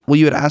Well,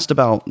 you had asked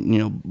about,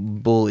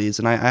 bullies,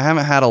 and I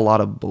haven't had a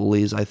lot of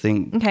bullies. I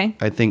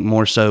think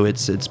more so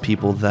it's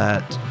people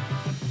that,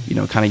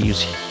 kind of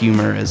use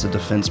humor as a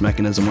defense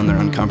mechanism when they're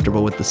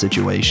uncomfortable with the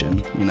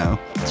situation,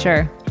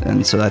 Sure.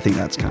 And so I think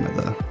that's kind of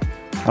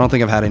I don't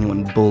think I've had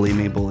anyone bully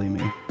me,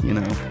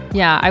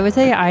 Yeah, I would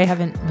say I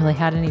haven't really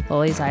had any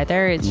bullies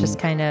either. It's just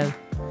kind of,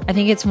 I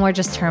think it's more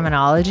just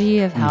terminology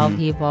of how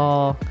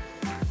people...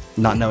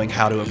 Not knowing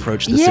how to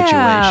approach the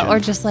situation. Or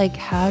just like,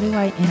 how do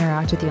I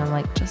interact with you? I'm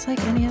like, just like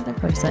any other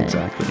person.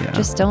 Exactly, yeah.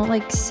 Just don't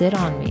like sit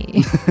on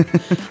me.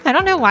 I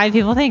don't know why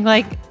people think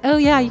like, oh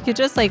yeah, you could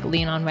just like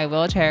lean on my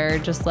wheelchair or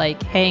just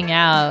like hang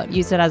out,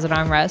 use it as an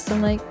armrest.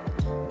 I'm like,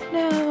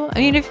 no. I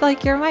mean, if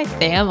like you're my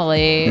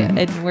family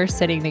and we're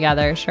sitting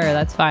together, sure,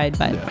 that's fine.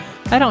 But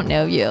I don't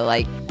know you,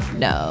 like,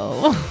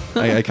 no.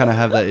 I kind of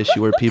have that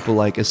issue where people,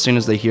 like, as soon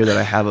as they hear that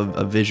I have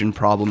a vision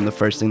problem, the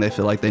first thing they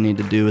feel like they need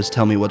to do is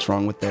tell me what's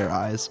wrong with their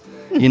eyes.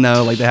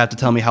 Like they have to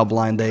tell me how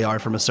blind they are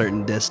from a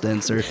certain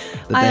distance, or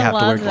that they have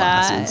to wear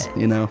glasses,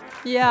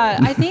 Yeah,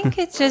 I think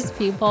it's just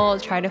people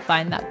try to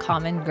find that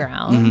common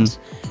ground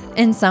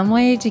in some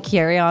way to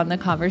carry on the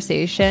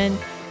conversation.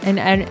 And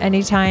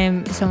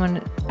anytime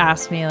someone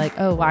asks me like,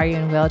 oh, why are you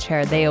in a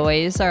wheelchair? They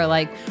always are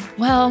like,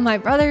 well, my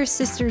brother's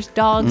sister's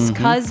dog's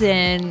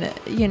cousin,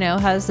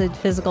 has a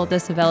physical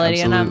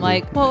disability. Absolutely. And I'm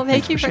like, well,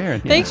 thanks for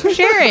sharing.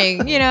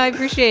 I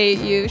appreciate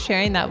you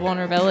sharing that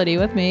vulnerability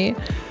with me.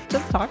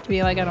 Just talk to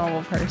me like a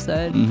normal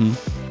person.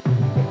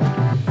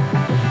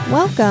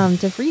 Welcome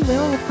to Free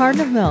Will with Carton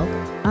of Milk.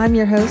 I'm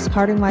your host,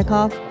 Carton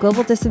Wyckoff,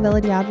 global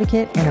disability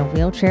advocate and a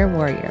wheelchair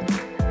warrior.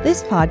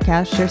 This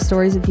podcast shares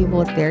stories of people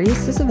with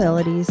various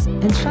disabilities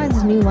and shines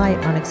a new light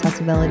on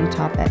accessibility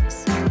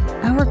topics.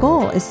 Our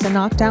goal is to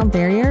knock down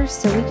barriers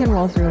so we can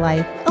roll through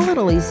life a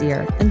little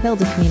easier and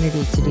build a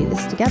community to do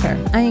this together.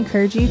 I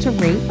encourage you to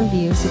rate,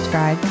 review,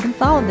 subscribe, and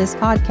follow this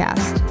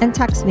podcast, and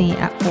text me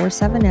at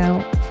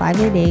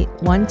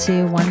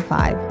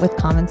 470-588-1215 with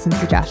comments and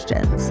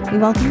suggestions. We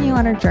welcome you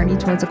on our journey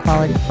towards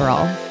equality for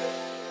all.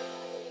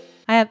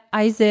 I have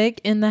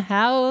Isaac in the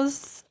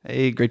house.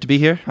 Hey, great to be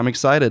here. I'm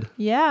excited.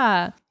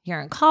 Yeah.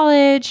 You're in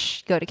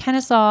college, go to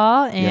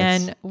Kennesaw,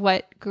 and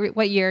what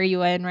year are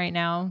you in right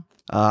now?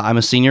 I'm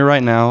a senior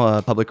right now,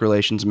 a public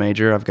relations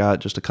major. I've got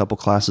just a couple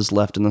classes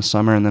left in the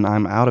summer, and then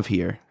I'm out of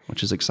here,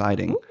 which is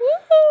exciting.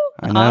 Woo-hoo!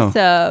 I know.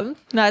 Awesome.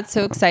 That's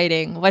so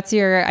exciting. What's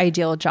your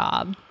ideal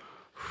job?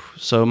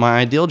 So my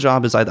ideal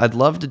job is I'd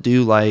love to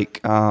do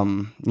like,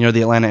 the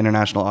Atlanta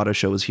International Auto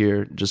Show was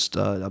here just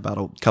about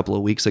a couple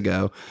of weeks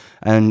ago,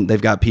 and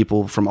they've got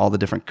people from all the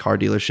different car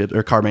dealerships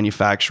or car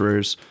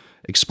manufacturers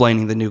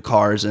explaining the new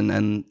cars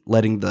and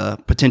letting the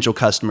potential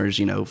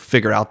customers,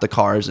 figure out the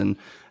cars and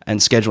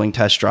scheduling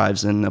test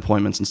drives and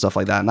appointments and stuff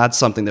like that. And that's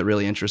something that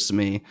really interests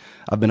me.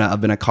 I've been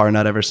a car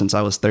nut ever since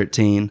I was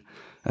 13.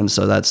 And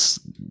so that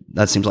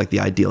seems like the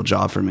ideal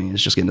job for me,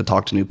 is just getting to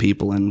talk to new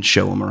people and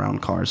show them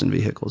around cars and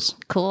vehicles.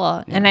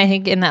 Cool. Yeah. And I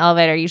think in the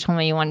elevator, you told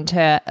me you wanted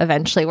to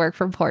eventually work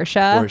for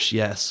Porsche. Porsche,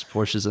 yes.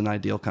 Porsche's an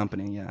ideal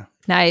company, yeah.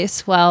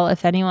 Nice. Well,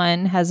 if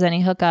anyone has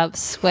any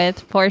hookups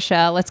with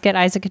Porsche, let's get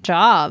Isaac a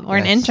job or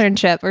an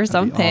internship or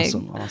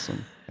something.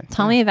 Awesome.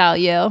 Tell me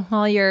about you,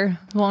 all your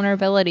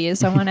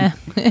vulnerabilities. I want to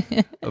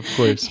of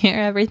course hear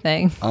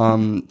everything.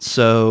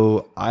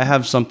 So I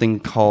have something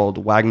called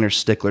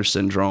Wagner-Stickler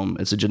syndrome.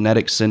 It's a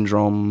genetic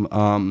syndrome.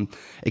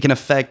 It can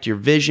affect your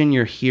vision,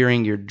 your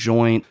hearing, your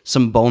joint,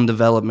 some bone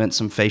development,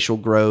 some facial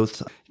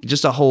growth,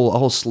 just a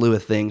whole slew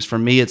of things. For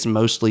me, it's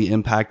mostly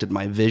impacted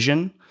my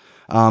vision.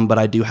 But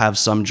I do have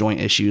some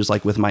joint issues,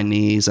 like with my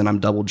knees, and I'm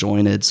double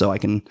jointed, so I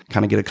can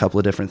kind of get a couple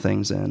of different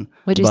things in.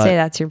 Would you say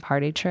that's your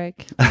party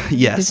trick?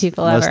 Yes. Do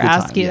people ever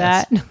ask you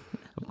that?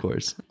 Of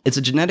course. It's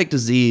a genetic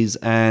disease,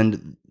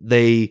 and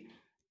they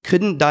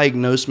couldn't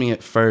diagnose me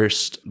at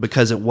first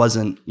because it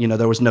wasn't,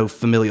 there was no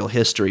familial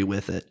history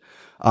with it.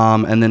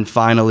 And then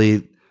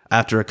finally,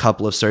 after a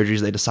couple of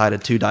surgeries, they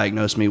decided to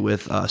diagnose me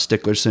with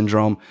Stickler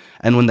syndrome.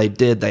 And when they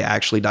did, they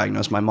actually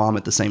diagnosed my mom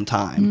at the same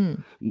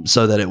time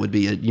so that it would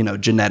be,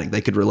 genetic.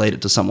 They could relate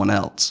it to someone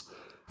else.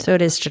 So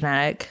it is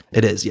genetic.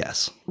 It is,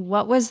 yes.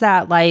 What was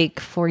that like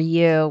for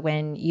you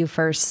when you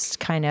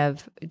first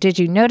did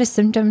you notice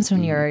symptoms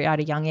when you were at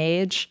a young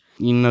age?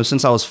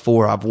 Since I was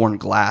 4, I've worn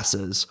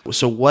glasses.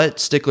 So what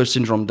Stickler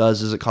syndrome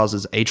does is it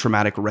causes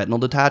atraumatic retinal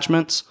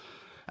detachments.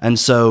 And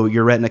so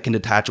your retina can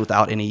detach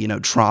without any,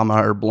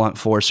 trauma or blunt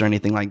force or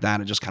anything like that.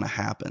 It just kind of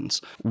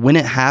happens. When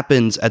it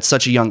happens at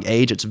such a young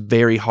age, it's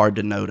very hard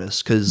to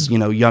notice because,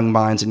 young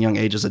minds and young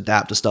ages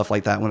adapt to stuff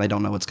like that when they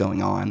don't know what's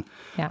going on.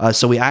 Yeah.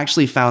 So we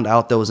actually found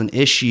out there was an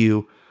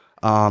issue.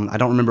 I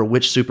don't remember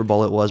which Super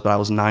Bowl it was, but I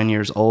was 9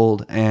 years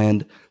old,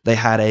 and they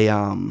had a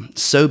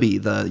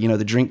Sobe,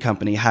 the drink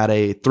company, had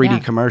a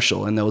 3D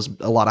commercial, and there was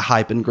a lot of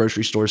hype in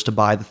grocery stores to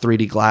buy the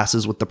 3D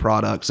glasses with the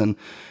products and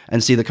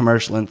see the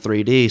commercial in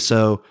 3D.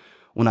 So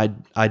when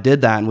I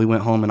did that, and we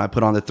went home and I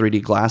put on the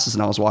 3D glasses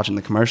and I was watching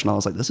the commercial, and I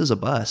was like, this is a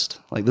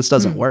bust. Like, this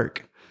doesn't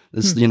work.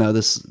 This,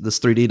 this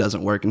 3D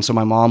doesn't work. And so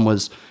my mom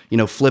was,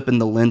 flipping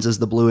the lenses,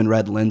 the blue and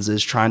red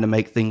lenses, trying to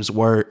make things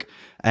work.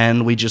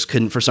 And we just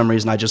couldn't, for some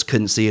reason, I just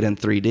couldn't see it in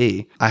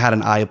 3D. I had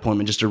an eye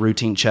appointment, just a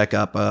routine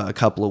checkup a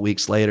couple of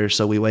weeks later.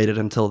 So we waited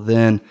until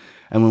then.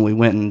 And when we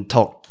went and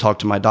talked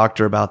to my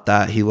doctor about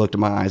that, he looked at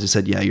my eyes. He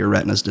said, yeah, your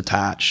retina's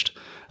detached.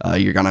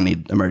 You're going to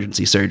need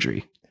emergency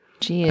surgery.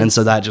 Jeez. And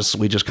so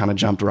we just kind of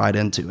jumped right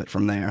into it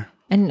from there.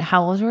 And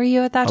how old were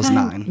you at that time?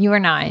 I was 9. You were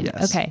 9.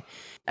 Yes. Okay.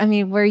 I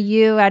mean, were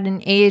you at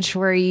an age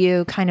where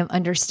you kind of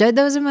understood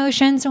those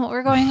emotions and what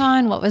were going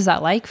on? What was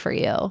that like for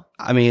you?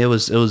 I mean, it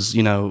was,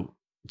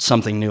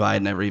 something new I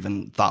had never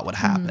even thought would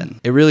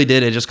happen. It really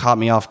did. It just caught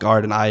me off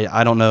guard. And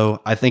I don't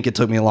know. I think it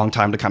took me a long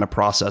time to kind of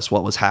process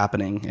what was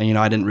happening. And,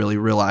 I didn't really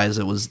realize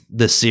it was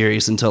this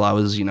serious until I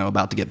was,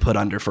 about to get put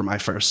under for my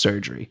first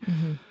surgery.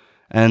 Mm-hmm.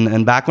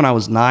 And back when I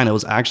was 9, it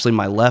was actually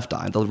my left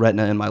eye. The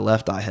retina in my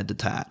left eye had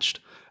detached.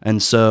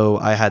 And so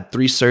I had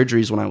 3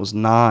 surgeries when I was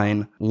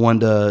 9, one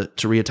to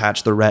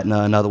reattach the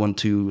retina, another one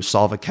to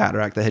solve a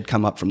cataract that had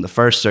come up from the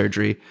first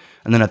surgery,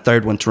 and then a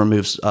third one to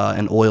remove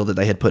an oil that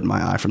they had put in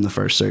my eye from the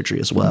first surgery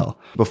as well.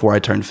 Before I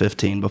turned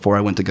 15, before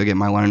I went to go get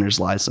my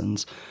learner's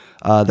license,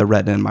 the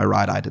retina in my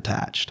right eye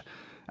detached.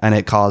 And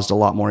it caused a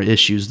lot more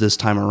issues this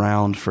time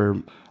around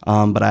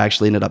but I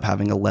actually ended up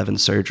having 11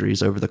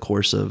 surgeries over the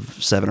course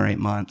of 7 or 8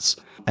 months.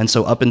 And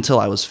so up until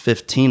I was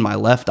 15, my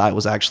left eye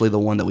was actually the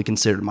one that we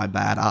considered my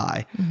bad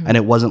eye. Mm-hmm. And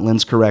it wasn't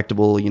lens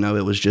correctable.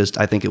 It was just,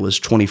 I think it was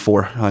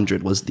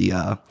 2400 was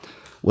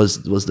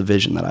the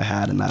vision that I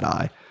had in that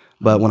eye.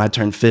 But when I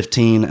turned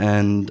 15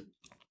 and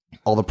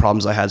all the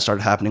problems I had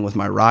started happening with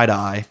my right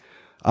eye,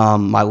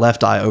 my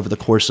left eye over the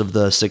course of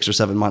the 6 or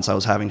 7 months I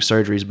was having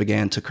surgeries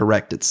began to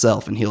correct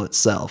itself and heal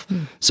itself.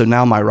 So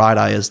now my right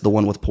eye is the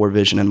one with poor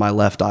vision and my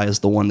left eye is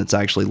the one that's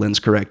actually lens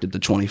corrected to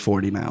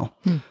 20/40 now,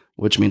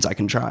 which means I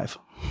can drive.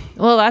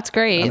 Well, that's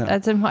great.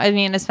 That's important. I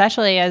mean,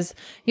 especially as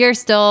you're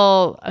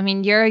still,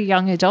 you're a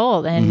young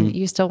adult and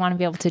you still want to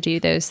be able to do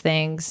those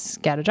things,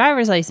 get a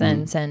driver's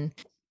license. And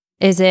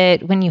is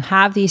it when you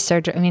have these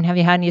surgeries, have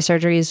you had any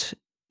surgeries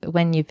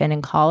when you've been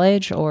in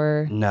college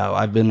or? No,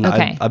 I've been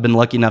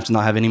lucky enough to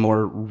not have any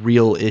more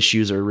real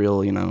issues or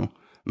real,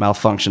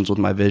 malfunctions with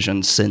my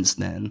vision since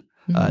then.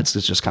 It's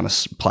just kind of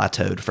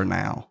plateaued for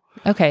now.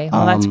 Okay.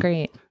 Well, that's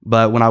great.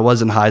 But when I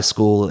was in high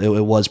school,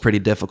 it was pretty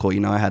difficult.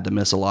 I had to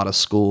miss a lot of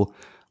school.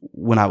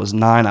 When I was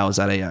 9, I was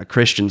at a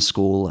Christian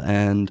school,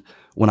 and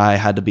when I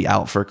had to be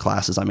out for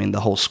classes, the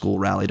whole school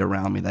rallied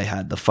around me. They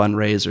had the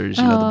fundraisers,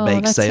 the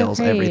bake sales,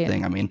 so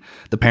everything.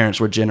 The parents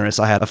were generous.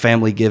 I had a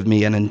family give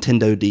me a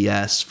Nintendo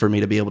DS for me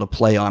to be able to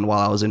play on while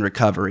I was in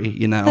recovery,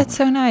 That's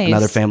so nice.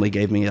 Another family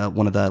gave me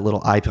one of the little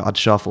iPod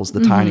shuffles,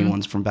 the tiny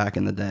ones from back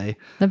in the day.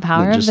 The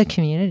power of the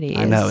community.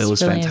 I know, it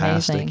was really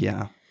fantastic, amazing.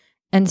 yeah.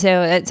 And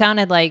so it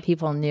sounded like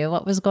people knew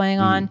what was going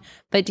on,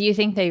 but do you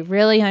think they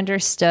really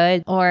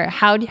understood, or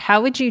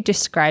how would you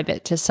describe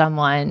it to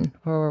someone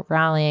who were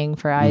rallying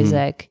for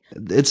Isaac?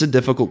 It's a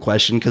difficult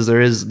question because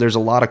there's a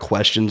lot of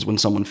questions when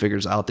someone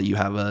figures out that you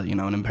have an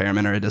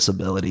impairment or a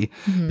disability.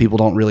 People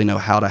don't really know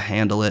how to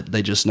handle it.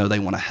 They just know they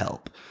want to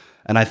help.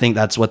 And I think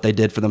that's what they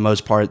did for the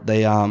most part.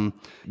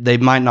 They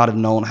might not have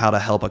known how to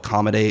help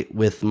accommodate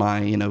with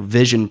my,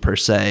 vision per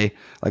se.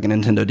 Like a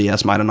Nintendo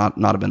DS might have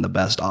not have been the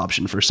best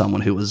option for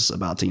someone who was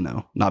about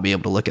to, not be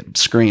able to look at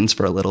screens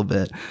for a little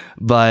bit.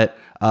 But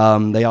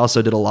they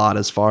also did a lot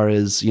as far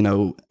as,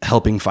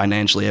 helping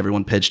financially.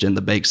 Everyone pitched in.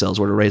 The bake sales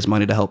were to raise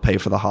money to help pay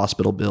for the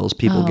hospital bills.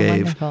 People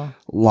gave wonderful.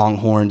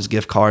 Longhorns,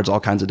 gift cards,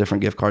 all kinds of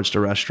different gift cards to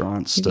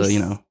restaurants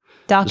to,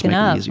 stocking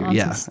up.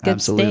 Yeah, good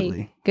absolutely.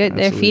 Steak. Good.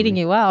 They're feeding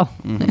you well.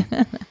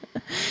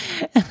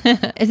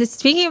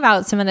 Speaking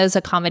about some of those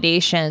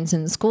accommodations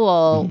in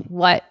school,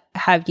 what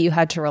have you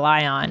had to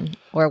rely on,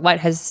 or what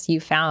has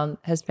you found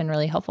has been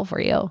really helpful for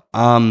you?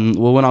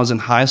 Well, when I was in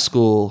high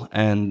school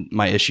and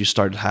my issues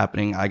started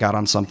happening, I got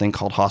on something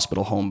called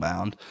Hospital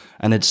Homebound,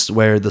 and it's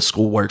where the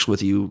school works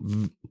with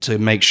you to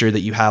make sure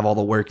that you have all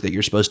the work that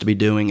you're supposed to be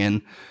doing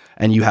and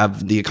you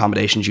have the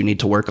accommodations you need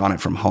to work on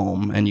it from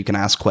home, and you can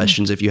ask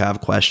questions if you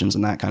have questions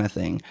and that kind of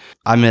thing.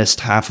 I missed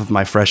half of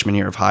my freshman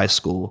year of high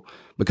school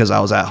because I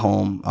was at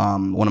home.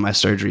 One of my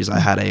surgeries, I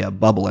had a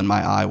bubble in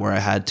my eye where I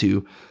had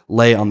to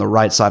lay on the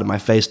right side of my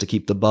face to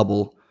keep the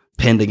bubble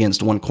pinned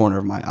against one corner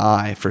of my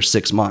eye for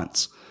 6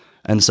 months.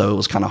 And so it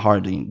was kind of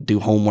hard to do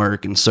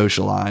homework and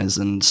socialize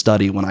and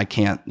study when I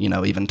can't,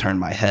 even turn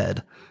my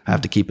head. I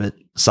have to keep it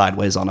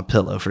sideways on a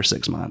pillow for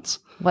 6 months.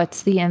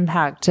 What's the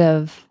impact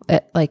of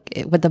it?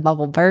 Would the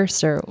bubble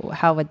burst, or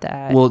how would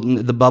that? Well,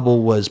 the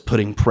bubble was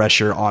putting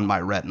pressure on my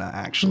retina,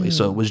 actually.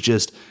 So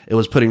it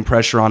was putting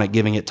pressure on it,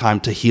 giving it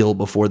time to heal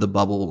before the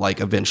bubble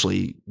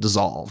eventually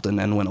dissolved and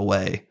then went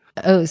away.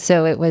 Oh,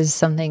 so it was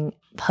something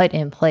put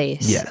in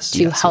place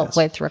to help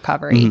with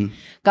recovery.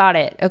 Got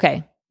it.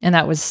 Okay. And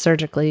that was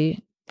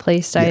surgically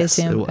placed, I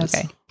assume? It was.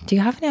 Okay. Do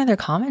you have any other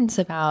comments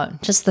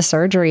about just the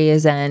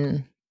surgeries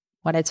and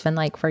what it's been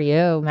like for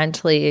you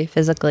mentally,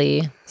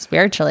 physically,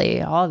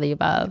 spiritually, all of the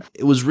above?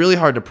 It was really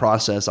hard to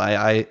process.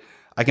 I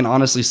I can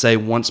honestly say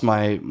once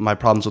my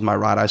problems with my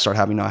right eye started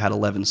happening, I had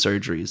 11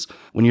 surgeries.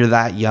 When you're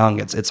that young,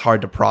 it's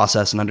hard to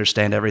process and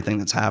understand everything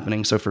that's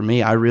happening. So for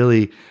me,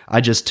 I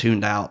just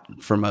tuned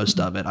out for most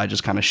of it. I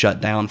just kind of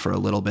shut down for a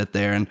little bit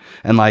there.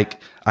 And like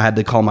I had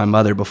to call my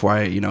mother before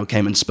I,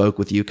 came and spoke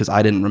with you because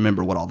I didn't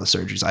remember what all the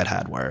surgeries I'd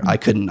had were. I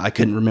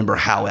couldn't remember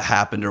how it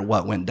happened or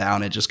what went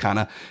down. It just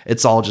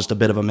it's all just a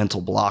bit of a mental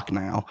block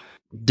now.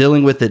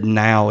 Dealing with it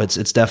now, it's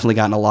definitely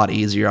gotten a lot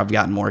easier. I've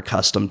gotten more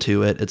accustomed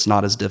to it. It's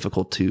not as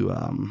difficult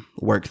to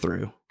work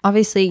through.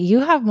 Obviously,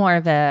 you have more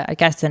of I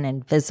guess, an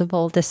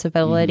invisible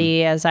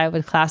disability, as I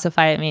would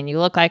classify it. I mean, you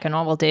look like a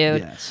normal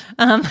dude, Yes.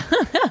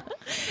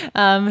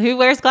 Who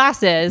wears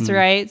glasses,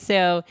 right?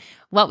 So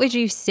what would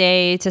you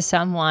say to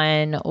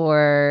someone,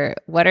 or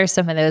what are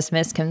some of those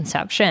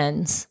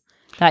misconceptions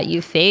that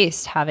you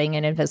faced having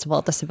an invisible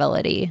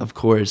disability? Of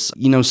course.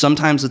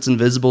 Sometimes it's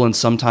invisible and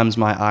sometimes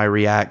my eye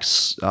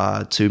reacts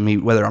to me,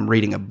 whether I'm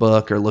reading a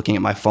book or looking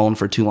at my phone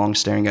for too long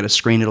staring at a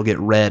screen. It'll get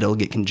red, it'll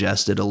get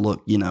congested, it'll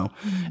look,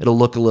 it'll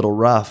look a little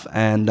rough.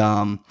 And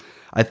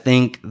I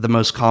think the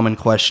most common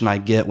question I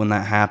get when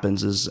that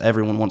happens is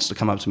everyone wants to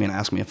come up to me and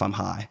ask me if I'm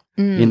high.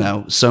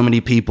 So many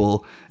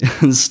people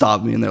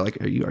stop me and they're like,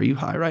 are you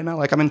high right now?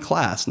 Like, I'm in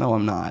class. No,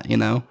 I'm not,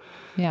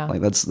 Yeah.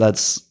 Like that's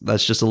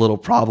just a little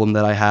problem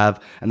that I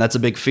have. And that's a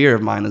big fear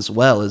of mine as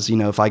well is,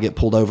 if I get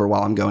pulled over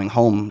while I'm going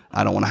home,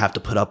 I don't want to have to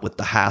put up with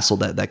the hassle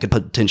that could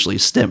potentially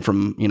stem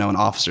from, an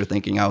officer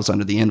thinking I was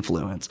under the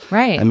influence.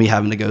 Right. And me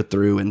having to go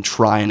through and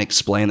try and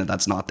explain that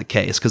that's not the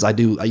case. Cause I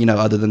do,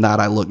 other than that,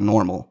 I look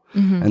normal.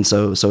 And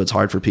so it's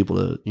hard for people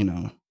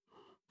to,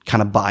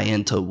 kind of buy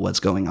into what's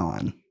going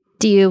on.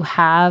 Do you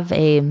have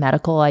a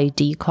medical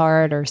ID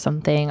card or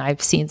something?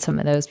 I've seen some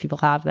of those people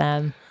have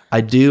them. I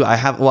do. I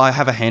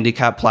have a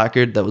handicap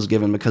placard that was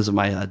given because of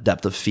my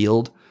depth of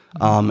field.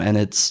 And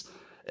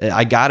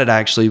I got it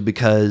actually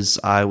because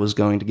I was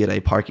going to get a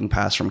parking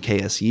pass from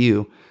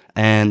KSU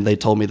and they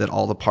told me that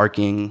all the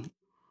parking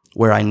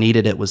where I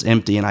needed it was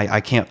empty. And I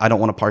don't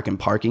want to park in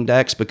parking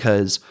decks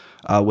because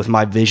with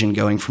my vision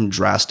going from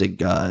drastic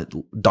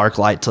dark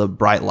light to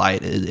bright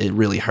light, it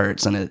really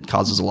hurts and it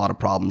causes a lot of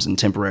problems and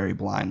temporary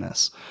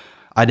blindness.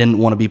 I didn't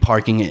want to be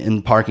parking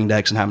in parking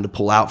decks and having to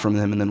pull out from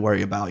them and then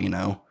worry about,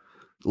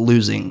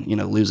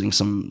 losing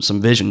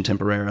some vision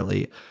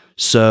temporarily.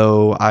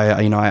 So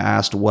I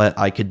asked what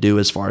I could do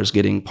as far as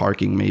getting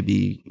parking,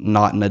 maybe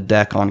not in a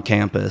deck on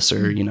campus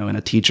or, in a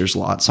teacher's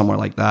lot, somewhere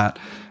like that.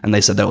 And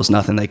they said there was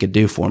nothing they could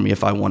do for me.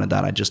 If I wanted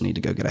that, I just need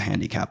to go get a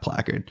handicap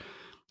placard.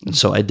 And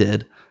so I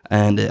did.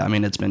 And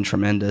it's been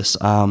tremendous.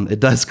 It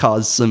does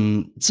cause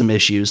some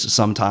issues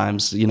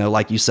sometimes,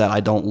 like you said, I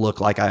don't look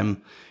like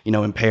I'm,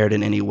 impaired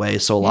in any way.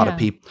 So a lot of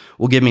people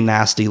will give me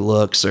nasty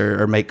looks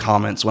or make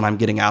comments when I'm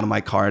getting out of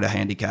my car at a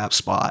handicap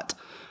spot.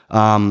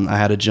 I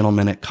had a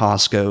gentleman at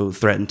Costco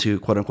threaten to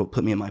quote unquote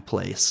put me in my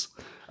place.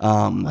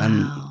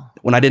 And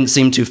when I didn't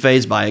seem too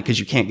fazed by it, because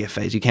you can't get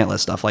fazed, you can't let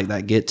stuff like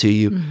that get to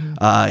you.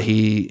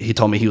 He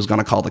told me he was going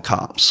to call the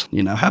cops,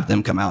 have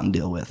them come out and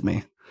deal with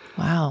me.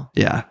 Wow.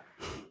 Yeah.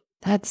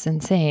 That's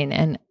insane.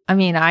 And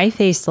I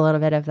faced a little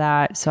bit of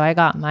that. So I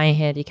got my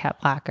handicap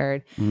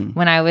placard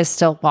when I was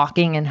still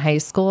walking in high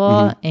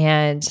school.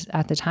 And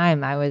at the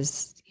time I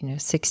was,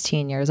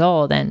 16 years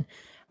old and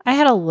I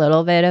had a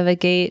little bit of a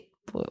gait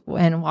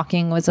and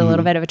walking was a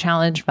little bit of a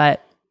challenge,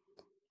 but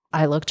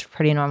I looked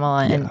pretty normal.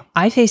 And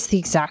I faced the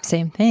exact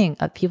same thing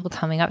of people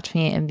coming up to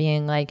me and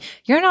being like,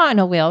 you're not in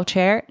a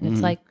wheelchair. And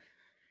it's like,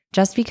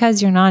 just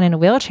because you're not in a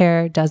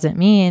wheelchair doesn't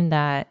mean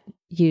that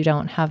you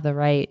don't have the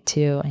right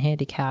to a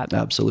handicap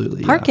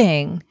Absolutely,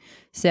 parking.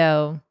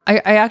 So I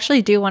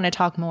actually do want to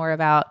talk more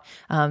about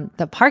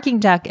the parking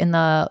deck and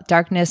the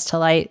darkness to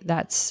light.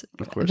 That's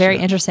very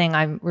interesting.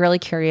 I'm really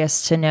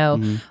curious to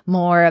know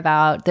more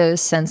about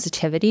those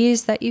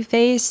sensitivities that you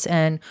face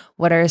and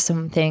what are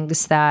some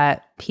things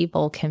that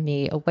people can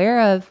be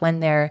aware of when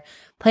they're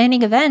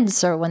planning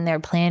events or when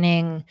they're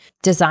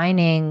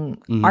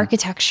designing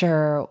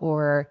architecture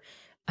or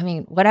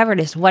whatever it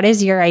is. What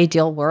does your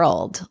ideal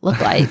world look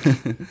like?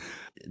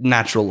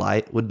 Natural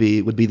light would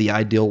be the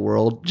ideal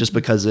world, just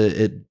because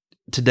it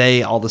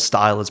today all the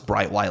style is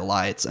bright white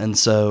lights, and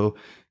so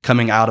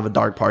coming out of a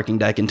dark parking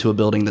deck into a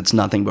building that's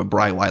nothing but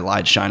bright white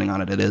lights shining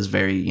on it, it is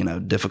very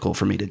difficult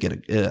for me to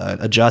get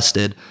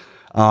adjusted.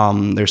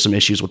 There's some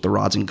issues with the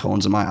rods and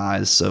cones in my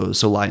eyes, so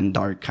light and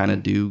dark kind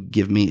of do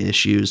give me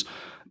issues.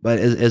 But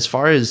as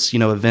far as,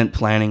 event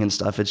planning and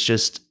stuff, it's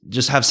just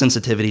have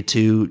sensitivity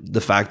to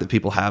the fact that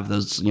people have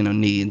those,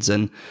 needs,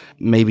 and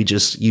maybe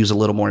just use a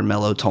little more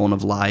mellow tone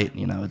of light.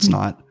 It's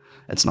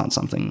not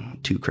something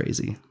too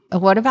crazy.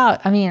 What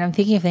about, I'm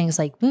thinking of things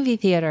like movie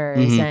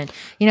theaters and,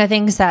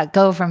 things that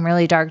go from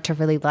really dark to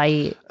really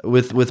light.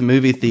 With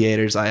movie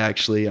theaters, I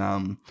actually,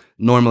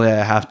 normally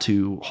I have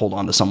to hold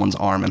on to someone's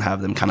arm and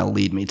have them kind of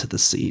lead me to the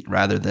seat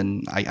rather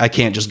than, I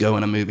can't just go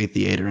in a movie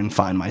theater and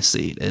find my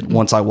seat.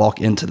 Once I walk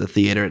into the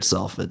theater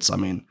itself, it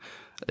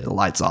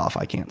lights off.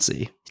 I can't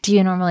see. Do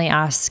you normally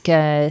ask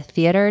a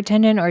theater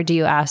attendant or do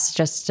you ask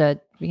just a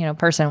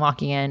person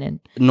walking in and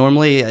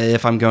Normally,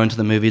 if I'm going to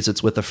the movies,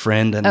 it's with a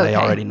friend and they Okay.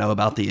 already know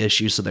about the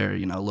issue, so they're,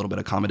 a little bit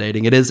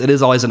accommodating. It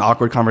is always an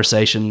awkward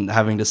conversation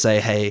having to say,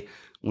 hey,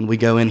 when we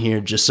go in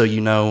here, just so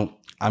you know,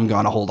 I'm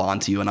going to hold on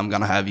to you and I'm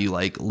going to have you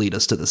like lead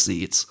us to the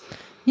seats.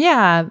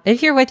 yeah,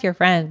 if you're with your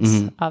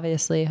friends,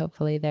 obviously,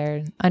 hopefully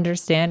they're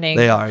understanding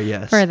They are,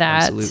 yes. for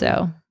that. Absolutely.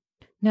 So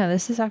no,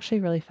 this is actually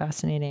really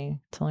fascinating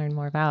to learn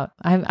more about.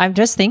 I'm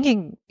just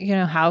thinking,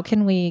 how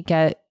can we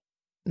get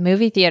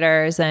movie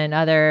theaters and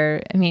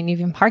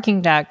even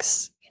parking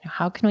decks,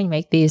 how can we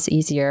make these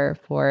easier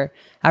for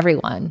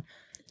everyone?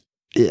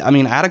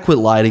 Adequate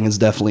lighting is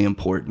definitely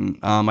important.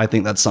 I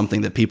think that's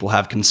something that people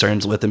have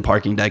concerns with in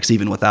parking decks,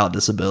 even without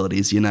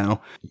disabilities.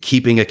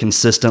 Keeping a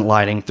consistent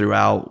lighting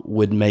throughout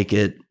would make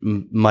it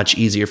much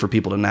easier for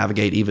people to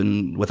navigate,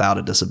 even without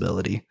a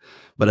disability,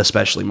 but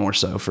especially more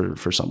so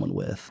for someone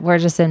with. We're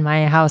just in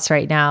my house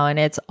right now and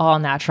it's all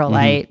natural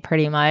light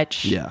pretty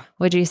much. Yeah.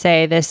 Would you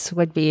say this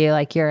would be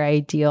like your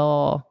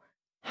ideal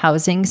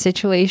housing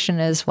situation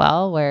as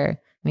well,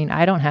 where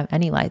I don't have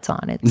any lights on.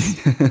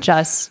 It's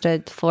just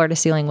a floor to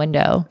ceiling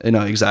window.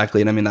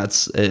 Exactly. And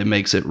it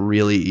makes it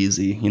really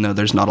easy.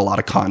 There's not a lot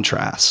of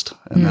contrast,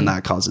 and then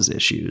that causes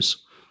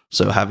issues.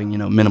 So having,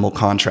 minimal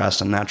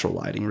contrast and natural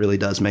lighting really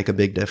does make a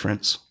big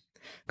difference.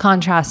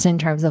 Contrast in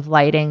terms of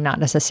lighting, not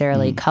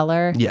necessarily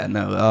color. Yeah,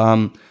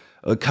 no.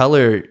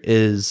 Color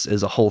is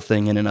a whole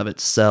thing in and of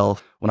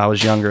itself. When I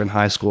was younger in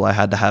high school, I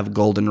had to have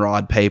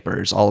goldenrod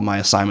papers. All of my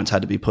assignments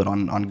had to be put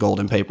on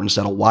golden paper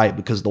instead of white,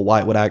 because the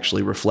white would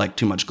actually reflect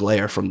too much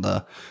glare from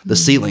the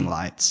ceiling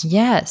lights.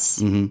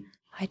 Yes. Mm-hmm.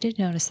 I did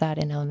notice that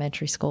in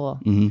elementary school.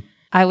 Mm-hmm.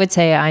 I would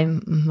say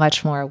I'm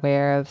much more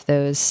aware of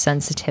those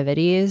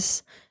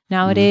sensitivities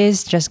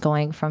nowadays, just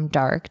going from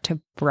dark to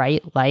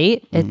bright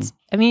light. It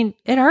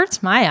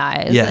hurts my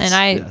eyes, Yes, and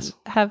I yes.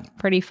 have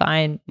pretty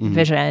fine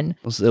vision.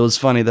 It was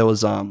funny.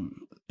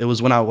 It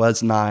was when I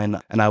was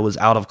 9 and I was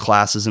out of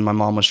classes and my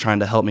mom was trying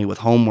to help me with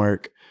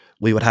homework.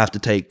 We would have to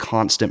take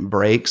constant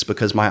breaks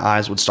because my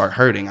eyes would start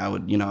hurting. I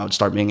would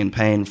start being in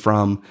pain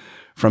from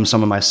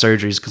some of my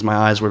surgeries because my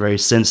eyes were very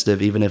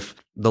sensitive. Even if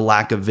the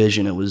lack of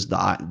vision,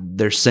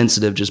 they're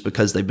sensitive just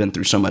because they've been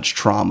through so much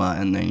trauma,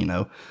 and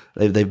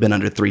they've been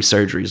under 3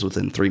 surgeries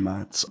within 3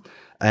 months.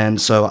 And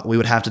so we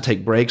would have to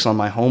take breaks on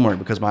my homework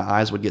because my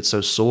eyes would get so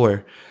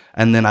sore.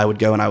 And then I would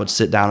go and I would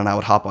sit down and I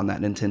would hop on that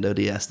Nintendo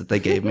DS that they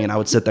gave me, and I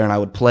would sit there and I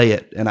would play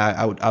it, and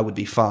I would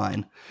be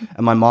fine.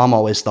 And my mom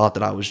always thought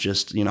that I was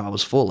just, I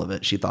was full of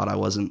it. She thought I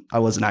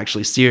wasn't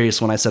actually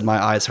serious when I said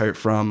my eyes hurt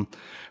from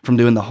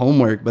doing the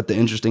homework. But the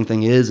interesting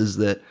thing is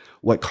that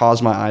what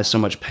caused my eyes so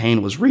much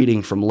pain was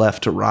reading from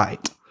left to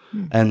right.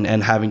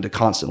 And having to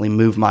constantly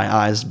move my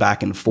eyes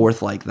back and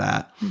forth like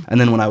that. And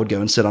then when I would go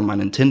and sit on my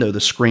Nintendo,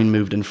 the screen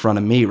moved in front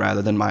of me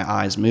rather than my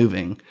eyes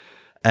moving.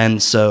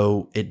 And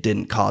so it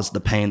didn't cause the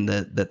pain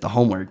that the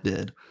homework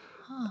did.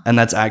 And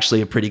that's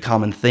actually a pretty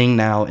common thing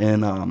now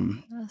in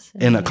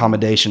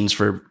accommodations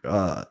for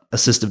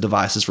assistive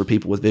devices for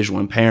people with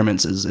visual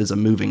impairments is a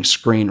moving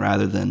screen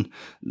rather than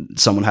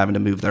someone having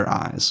to move their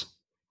eyes.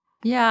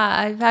 Yeah,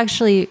 I've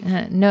actually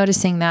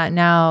noticing that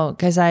now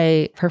because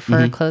I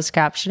prefer closed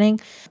captioning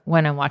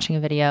when I'm watching a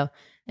video.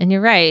 And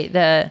you're right,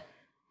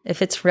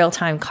 if it's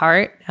real-time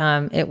cart,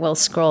 it will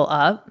scroll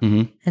up.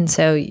 And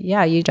so,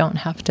 yeah, you don't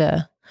have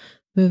to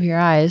move your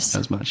eyes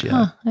as much.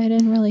 Yeah, I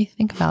didn't really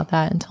think about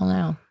that until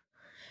now.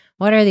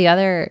 What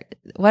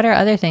are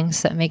other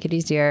things that make it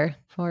easier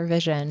for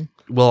vision?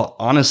 Well,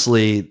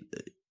 honestly,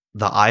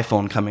 the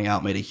iPhone coming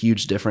out made a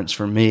huge difference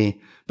for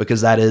me,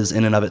 because that is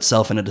in and of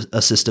itself an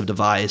assistive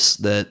device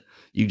that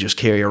you just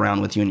carry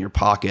around with you in your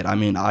pocket.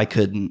 I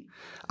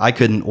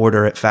couldn't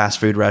order at fast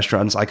food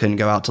restaurants. I couldn't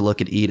go out to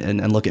eat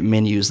and look at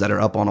menus that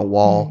are up on a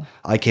wall.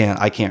 I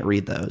can't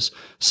read those.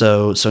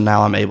 So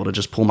now I'm able to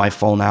just pull my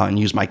phone out and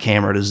use my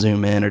camera to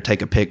zoom in or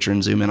take a picture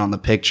and zoom in on the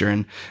picture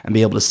and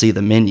be able to see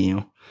the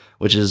menu,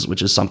 which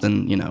is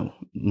something,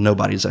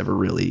 nobody's ever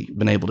really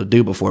been able to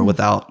do before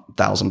without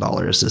 $1,000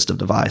 assistive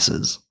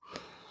devices.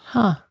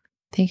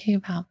 Thinking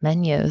about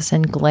menus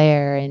and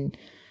glare and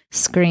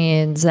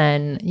screens,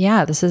 and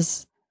yeah, this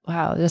is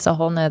just a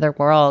whole nother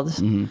world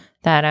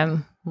that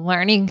I'm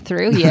learning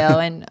through you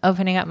and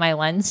opening up my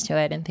lens to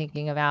it and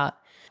thinking about.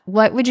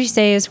 What would you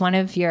say is one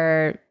of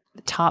your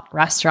top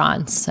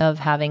restaurants of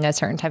having a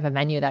certain type of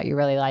menu that you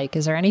really like?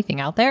 Is there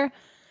anything out there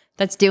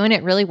that's doing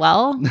it really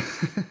well?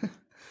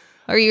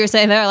 Or you were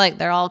saying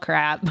they're all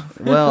crap?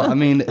 Well,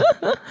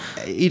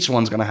 each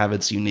one's going to have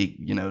its unique,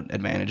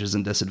 advantages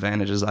and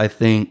disadvantages. I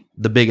think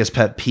the biggest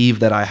pet peeve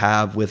that I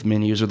have with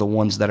menus are the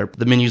ones that are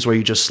the menus where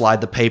you just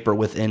slide the paper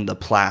within the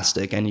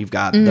plastic and you've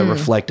got the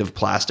reflective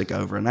plastic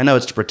over. And I know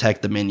it's to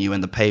protect the menu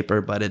and the paper,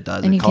 but it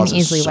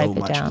causes so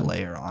much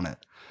glare on it.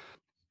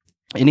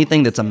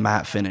 Anything that's a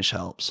matte finish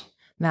helps.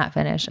 Matte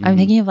finish. I'm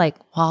thinking of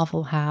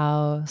Waffle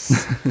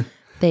House.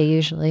 They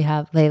usually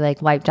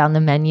wipe down the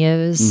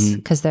menus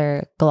because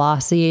they're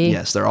glossy.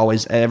 Yes,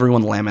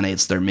 everyone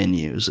laminates their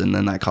menus, and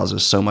then that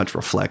causes so much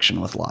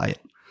reflection with light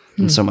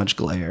and so much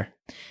glare.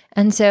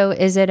 And so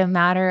is it a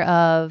matter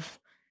of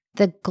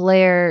the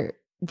glare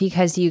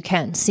because you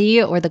can't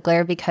see, or the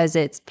glare because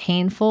it's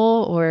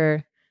painful,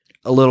 or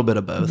A little bit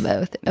of both.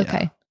 both? Yeah.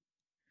 Okay.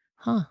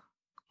 Huh.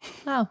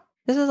 Wow.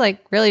 This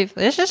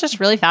is just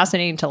really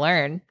fascinating to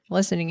learn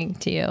listening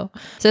to you.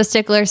 So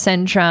Stickler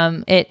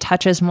syndrome, it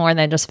touches more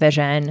than just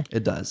vision.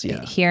 It does,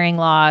 yeah. Hearing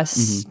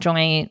loss,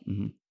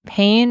 joint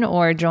pain,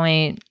 or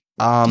joint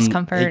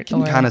discomfort. It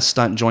can kind of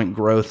stunt joint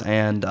growth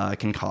and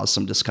can cause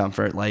some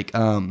discomfort. Like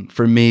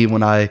for me,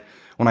 when I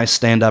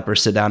stand up or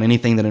sit down,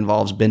 anything that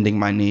involves bending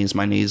my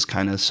knees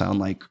kind of sound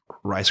like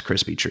Rice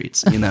Krispie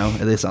treats.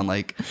 They sound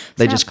like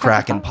they just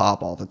crack and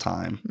pop all the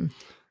time.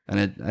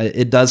 And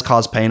it does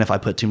cause pain if I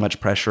put too much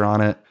pressure on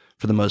it.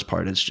 For the most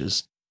part,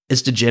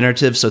 it's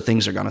degenerative, so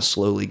things are going to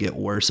slowly get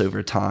worse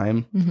over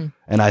time.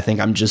 And I think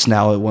I'm just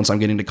now, once I'm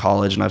getting to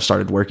college and I've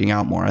started working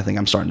out more, I think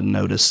I'm starting to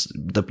notice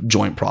the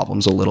joint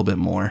problems a little bit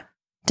more.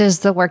 Does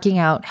the working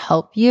out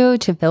help you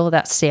to build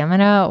that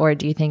stamina, or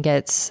do you think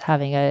it's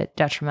having a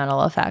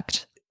detrimental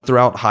effect?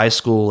 Throughout high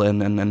school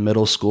and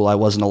middle school, I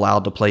wasn't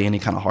allowed to play any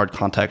kind of hard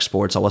contact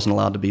sports. I wasn't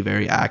allowed to be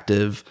very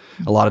active.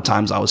 A lot of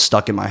times I was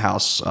stuck in my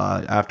house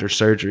after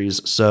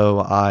surgeries. So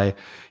I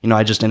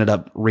just ended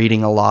up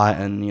reading a lot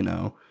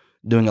and,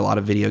 doing a lot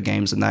of video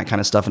games and that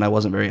kind of stuff. And I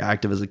wasn't very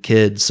active as a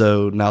kid.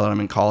 So now that I'm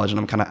in college and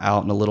I'm kind of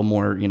out and a little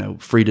more,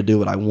 free to do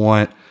what I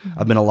want,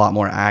 I've been a lot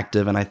more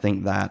active. And I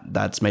think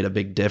that's made a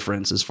big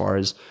difference as far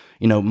as,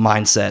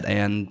 mindset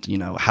and,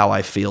 how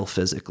I feel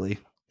physically.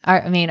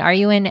 Are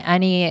you in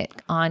any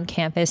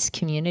on-campus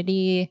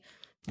community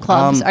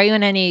clubs? Are you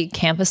in any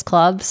campus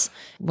clubs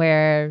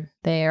where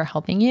they are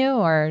helping you,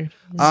 or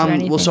is there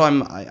anything? Well, so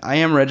I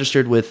am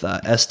registered with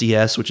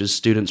SDS, which is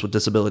Students with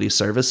Disability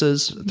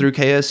Services through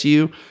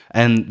KSU,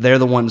 and they're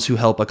the ones who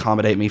help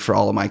accommodate me for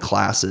all of my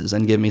classes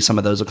and give me some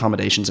of those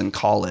accommodations in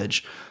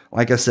college.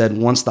 Like I said,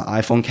 once the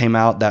iPhone came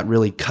out, that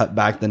really cut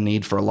back the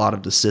need for a lot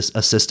of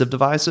assistive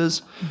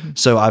devices.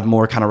 So I've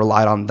more kind of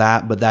relied on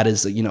that, but that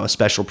is, a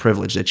special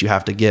privilege that you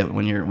have to get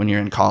when you're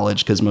in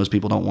college, because most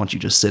people don't want you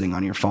just sitting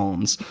on your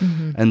phones.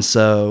 And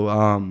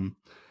so,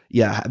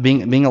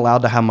 being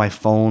allowed to have my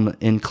phone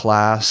in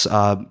class,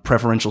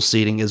 preferential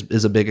seating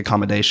is a big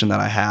accommodation that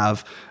I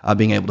have,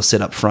 being able to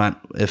sit up front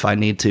if I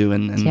need to,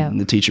 and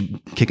the teacher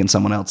kicking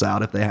someone else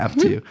out if they have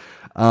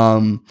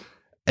to.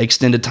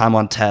 Extended time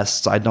on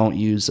tests. I don't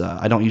use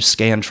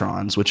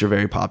Scantrons, which are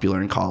very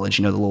popular in college.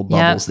 The little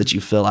bubbles that you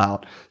fill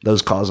out.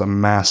 Those cause a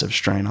massive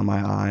strain on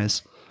my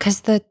eyes.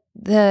 Because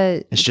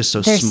it's just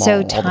so they're small. so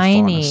all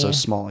tiny. the font is so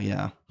small.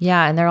 Yeah.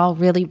 Yeah, and they're all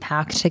really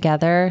packed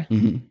together.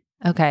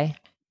 Okay.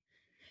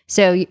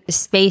 So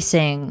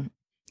spacing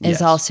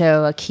is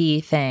also a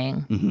key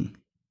thing.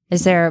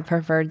 Is there a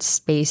preferred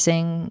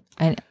spacing?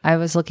 I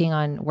was looking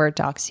on Word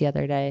docs the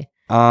other day.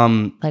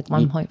 Like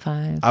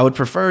 1.5. I'd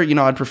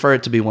prefer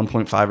it to be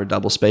 1.5 or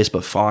double space,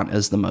 but font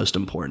is the most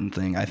important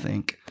thing, I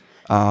think.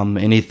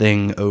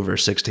 Anything over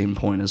 16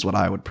 point is what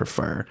I would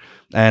prefer.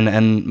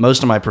 And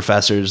most of my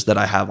professors that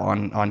I have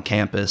on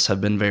campus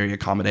have been very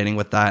accommodating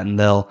with that. And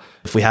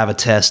if we have a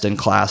test in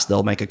class,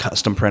 they'll make a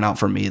custom printout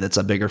for me that's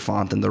a bigger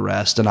font than the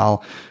rest. And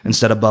I'll,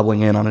 instead of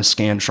bubbling in on a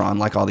Scantron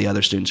like all the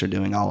other students are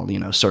doing, I'll,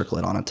 circle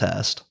it on a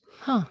test.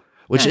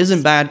 Which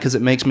isn't bad, because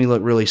it makes me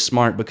look really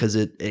smart, because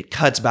it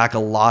cuts back a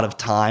lot of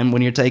time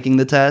when you're taking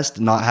the test,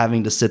 not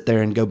having to sit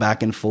there and go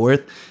back and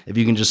forth. If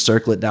you can just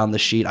circle it down the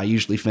sheet, I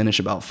usually finish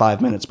about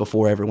 5 minutes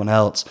before everyone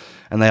else,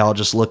 and they all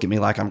just look at me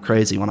like I'm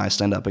crazy when I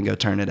stand up and go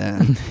turn it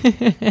in.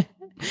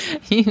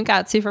 You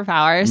got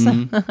superpowers.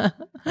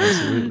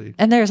 Absolutely.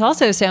 And there's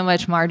also so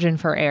much margin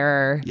for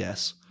error.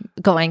 Yes.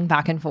 Going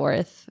back and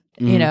forth.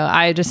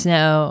 I just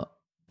know...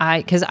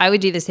 because I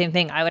would do the same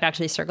thing. I would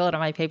actually circle it on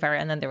my paper,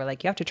 and then they were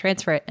like, you have to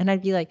transfer it. And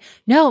I'd be like,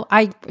 no,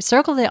 I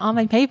circled it on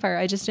my paper.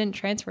 I just didn't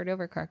transfer it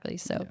over correctly.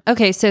 So,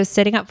 okay. So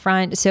sitting up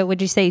front. So would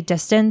you say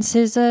distance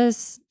is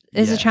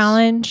a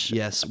challenge?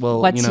 Yes.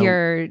 Well, what's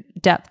your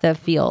depth of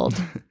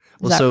field?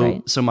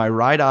 So my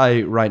right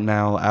eye right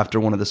now,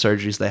 after one of the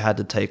surgeries, they had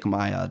to take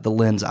my the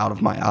lens out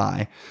of my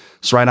eye.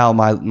 So right now,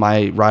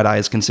 my right eye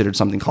is considered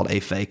something called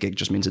aphakic. It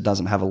just means it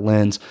doesn't have a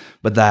lens,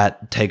 but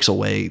that takes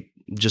away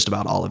just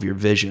about all of your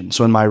vision.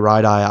 So in my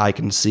right eye, I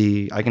can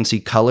see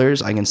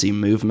colors, I can see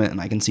movement, and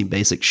I can see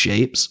basic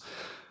shapes,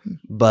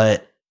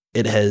 but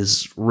it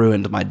has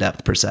ruined my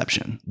depth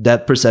perception.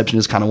 Depth perception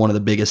is kind of one of the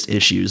biggest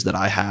issues that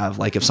I have.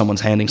 Like if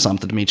someone's handing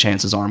something to me,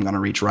 chances are I'm going to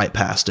reach right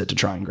past it to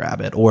try and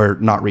grab it, or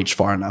not reach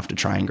far enough to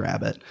try and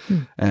grab it,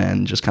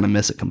 and just kind of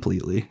miss it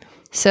completely.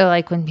 So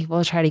like when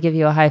people try to give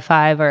you a high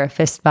five or a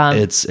fist bump,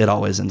 it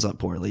always ends up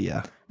poorly.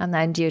 Yeah. And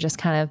then do you just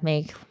kind of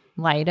make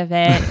light of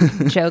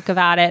it, joke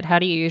about it? How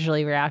do you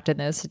usually react in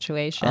those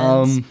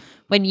situations?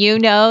 When you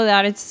know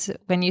that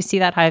when you see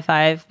that high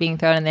five being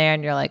thrown in there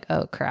and you're like,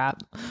 oh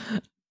crap.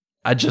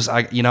 I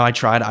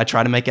try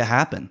to make it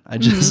happen. I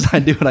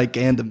do what I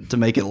can to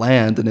make it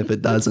land. And if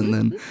it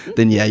doesn't,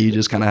 then yeah, you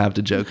just kind of have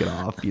to joke it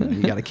off. You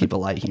got to keep a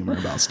light humor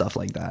about stuff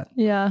like that.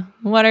 Yeah.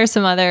 What are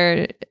some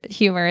other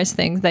humorous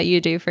things that you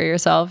do for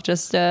yourself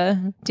just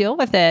to deal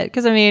with it?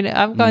 Because I mean,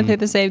 I'm going through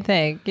the same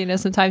thing.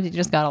 Sometimes you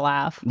just got to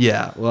laugh.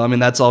 Yeah. Well, I mean,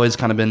 that's always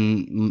kind of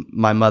been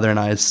my mother and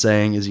I's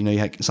saying is,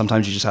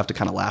 sometimes you just have to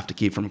kind of laugh to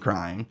keep from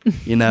crying,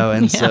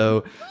 and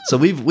so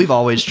we've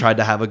always tried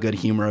to have a good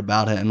humor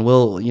about it, and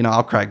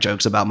I'll crack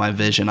jokes about my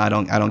vision. I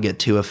don't get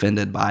too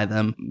offended by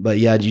them, but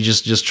yeah, you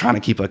just trying to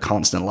keep a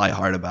constant light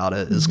heart about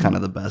it is kind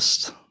of the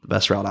best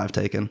route I've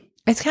taken.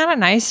 It's kind of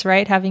nice,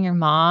 right? Having your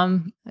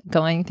mom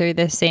going through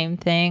the same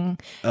thing.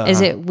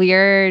 Is it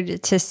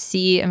weird to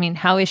see? I mean,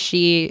 how is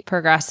she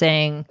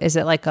progressing? Is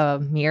it like a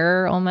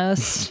mirror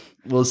almost?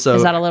 Well, so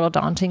is that a little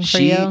daunting for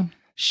you?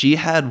 She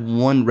had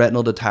one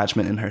retinal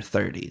detachment in her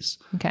 30s.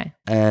 Okay.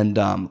 And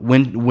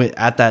when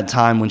at that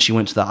time, when she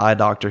went to the eye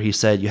doctor, he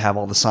said, you have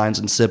all the signs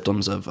and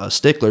symptoms of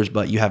Stickler's,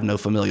 but you have no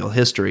familial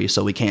history,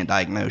 so we can't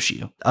diagnose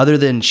you. Other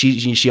than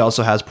she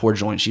also has poor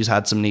joints. She's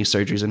had some knee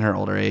surgeries in her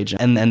older age.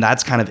 And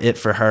that's kind of it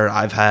for her.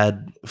 I've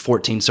had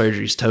 14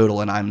 surgeries total,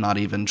 and I'm not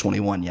even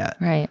 21 yet.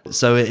 Right.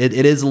 So it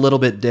is a little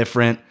bit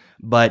different.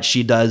 But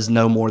she does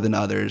know more than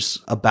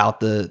others about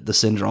the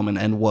syndrome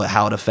and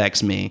how it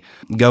affects me.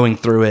 Going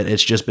through it,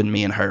 it's just been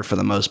me and her for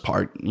the most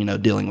part,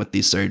 dealing with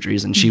these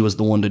surgeries. And she was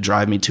the one to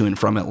drive me to and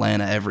from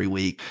Atlanta every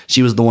week.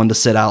 She was the one to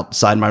sit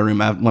outside my room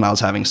when I was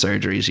having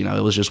surgeries.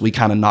 It was just, we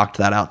kind of knocked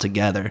that out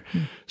together.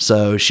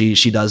 So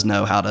she does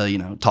know how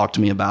to, talk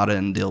to me about it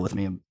and deal with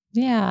me.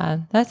 Yeah,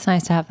 that's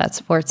nice to have that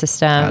support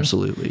system.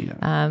 Absolutely.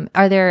 Yeah.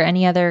 Are there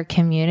any other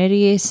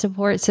community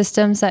support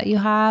systems that you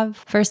have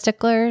for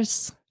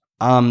Sticklers?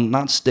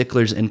 Not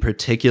Sticklers in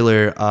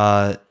particular.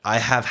 I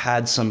have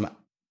had some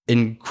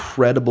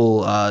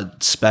incredible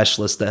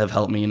specialists that have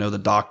helped me. The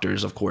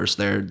doctors, of course,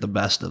 they're the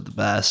best of the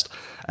best.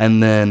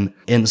 And then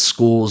in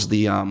schools,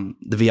 the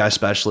VI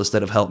specialists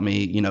that have helped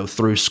me,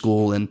 through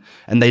school, and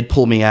they'd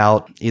pull me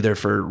out either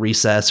for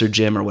recess or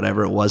gym or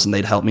whatever it was, and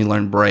they'd help me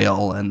learn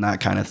Braille and that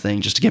kind of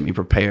thing just to get me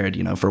prepared,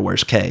 for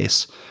worst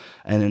case.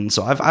 And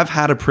so I've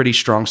had a pretty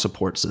strong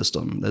support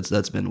system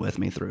that's been with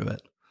me through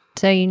it.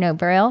 So you know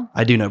Braille?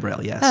 I do know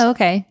Braille, yes. Oh,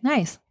 okay.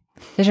 Nice.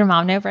 Does your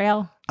mom know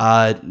Braille?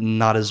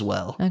 Not as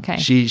well. Okay.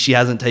 She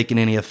hasn't taken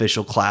any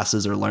official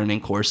classes or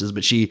learning courses,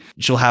 but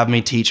she'll have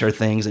me teach her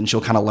things, and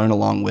she'll kind of learn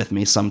along with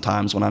me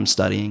sometimes when I'm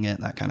studying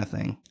it, that kind of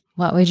thing.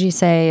 What would you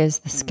say is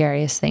the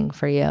scariest thing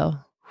for you?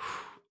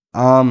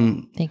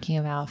 Thinking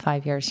about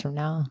 5 years from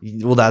now.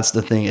 Well, that's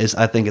the thing is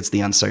I think it's the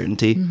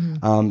uncertainty,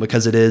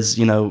 because it is,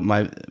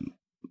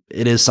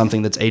 it is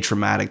something that's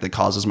atraumatic that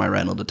causes my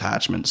retinal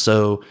detachment.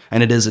 So,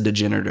 and it is a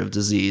degenerative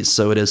disease.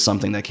 So it is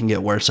something that can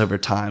get worse over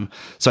time.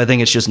 So I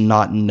think it's just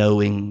not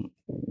knowing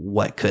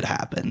what could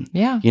happen.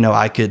 Yeah.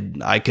 I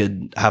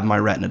could have my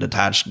retina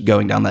detached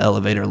going down the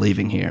elevator,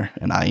 leaving here.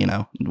 And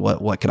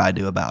what could I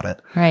do about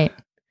it? Right.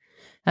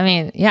 I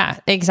mean, yeah,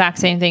 exact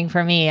same thing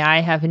for me.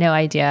 I have no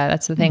idea.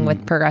 That's the thing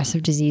with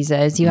progressive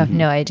diseases. You have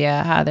no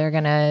idea how they're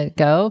going to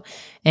go.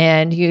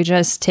 And you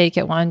just take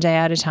it one day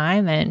at a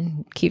time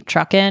and keep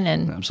trucking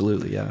and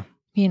absolutely, yeah.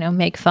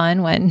 Make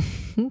fun when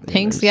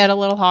things get a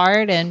little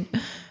hard. And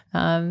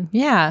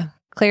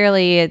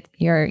clearly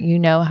you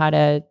know how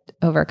to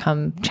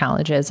overcome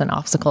challenges and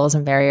obstacles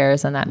and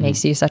barriers. And that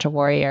makes you such a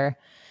warrior,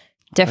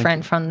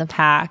 different from the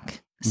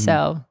pack.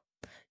 So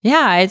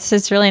yeah,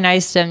 it's really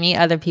nice to meet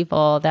other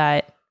people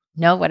that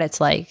know what it's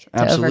like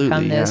to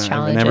overcome those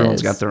challenges. And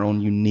everyone's got their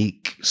own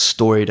unique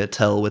story to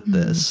tell with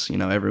this.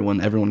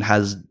 Everyone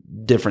has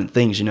different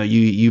things.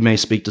 You may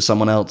speak to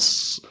someone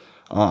else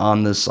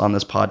on this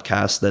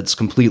podcast that's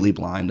completely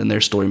blind, and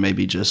their story may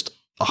be just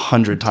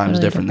 100 times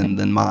totally different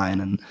than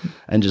mine,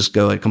 and just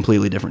go a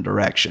completely different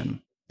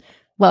direction.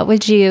 What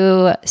would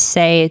you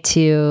say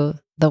to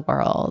the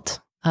world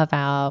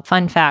about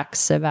fun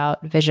facts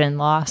about vision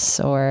loss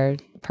or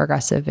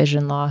progressive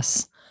vision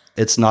loss?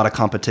 It's not a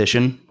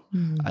competition.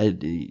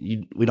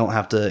 We don't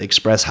have to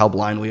express how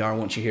blind we are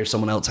once you hear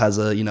someone else has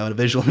a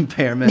visual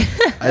impairment.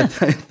 I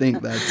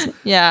think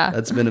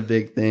that's been a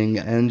big thing,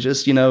 and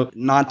just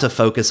not to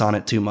focus on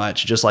it too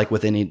much. Just like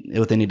with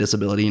any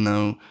disability,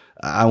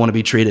 I want to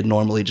be treated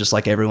normally, just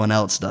like everyone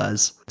else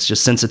does. It's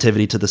just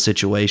sensitivity to the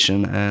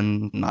situation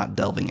and not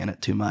delving in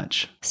it too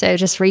much. So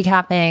just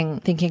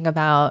recapping, thinking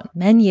about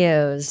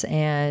menus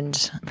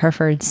and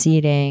preferred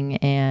seating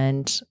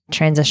and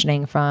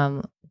transitioning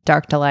from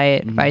dark to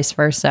light, vice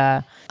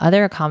versa.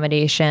 Other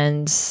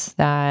accommodations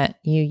that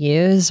you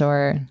use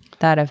or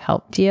that have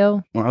helped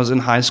you? When I was in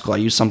high school, I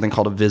used something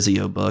called a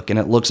Visio book, and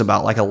it looks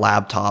about like a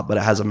laptop, but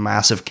it has a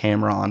massive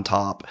camera on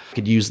top. I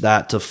could use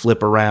that to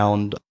flip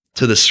around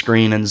to the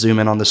screen and zoom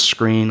in on the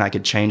screen. I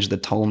could change the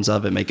tones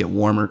of it, make it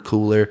warmer,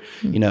 cooler.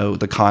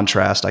 The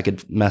contrast I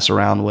could mess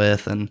around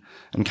with and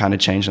kind of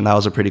change. And that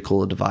was a pretty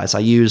cool device. I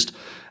used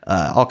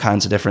all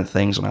kinds of different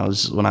things when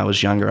I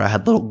was younger. I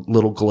had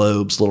little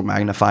globes, little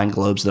magnifying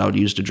globes that I would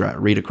use to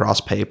read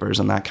across papers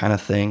and that kind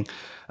of thing.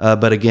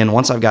 But again,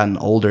 once I've gotten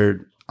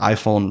older,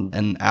 iPhone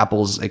and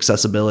Apple's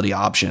accessibility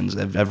options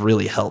have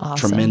really helped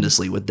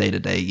tremendously with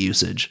day-to-day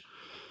usage.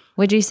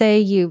 Would you say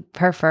you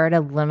prefer to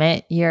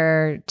limit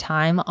your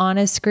time on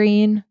a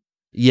screen?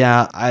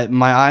 Yeah,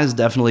 my eyes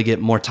definitely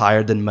get more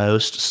tired than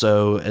most.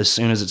 So as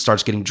soon as it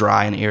starts getting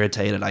dry and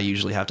irritated, I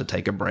usually have to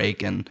take a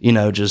break and,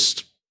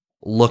 just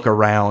look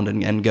around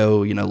and go,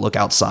 look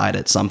outside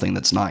at something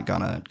that's not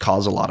going to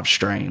cause a lot of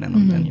strain.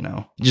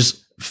 And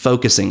just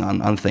focusing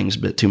on things a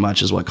bit too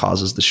much is what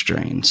causes the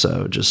strain.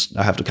 So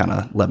I have to kind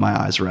of let my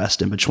eyes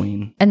rest in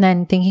between. And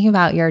then thinking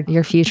about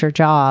your future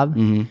job,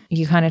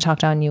 you kind of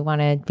talked on you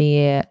want to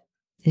be,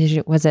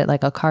 was it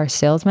like a car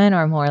salesman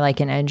or more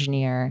like an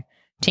engineer?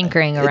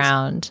 Tinkering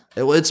around.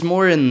 It's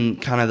more in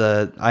kind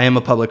of I am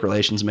a public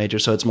relations major,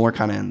 so it's more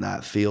kind of in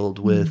that field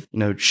with,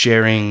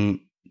 sharing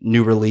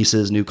new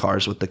releases, new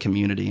cars with the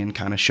community and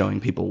kind of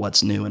showing people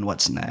what's new and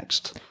what's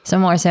next. So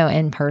more so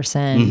in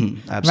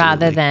person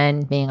rather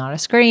than being on a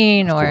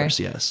screen or,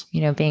 yes.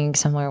 Being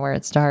somewhere where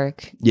it's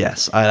dark.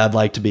 Yes. I'd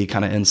like to be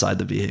kind of inside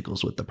the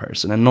vehicles with the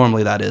person. And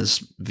normally that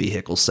is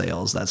vehicle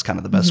sales. That's kind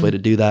of the best way to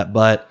do that.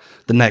 But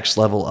the next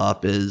level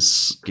up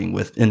is working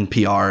in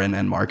PR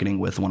and marketing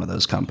with one of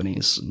those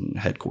companies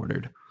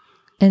headquartered.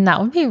 And that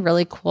would be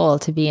really cool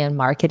to be in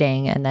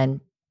marketing and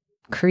then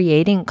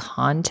creating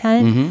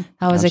content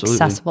that was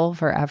accessible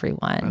for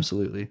everyone.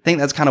 Absolutely. I think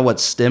that's kind of what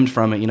stemmed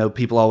from it.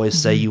 People always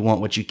say you want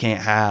what you can't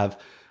have.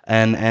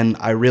 And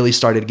I really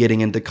started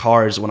getting into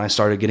cars when I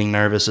started getting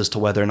nervous as to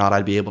whether or not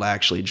I'd be able to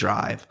actually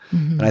drive.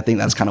 And I think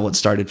that's kind of what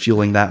started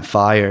fueling that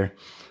fire.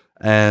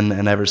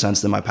 And ever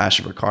since then, my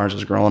passion for cars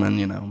has grown,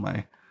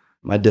 and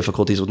my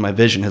difficulties with my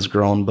vision has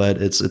grown,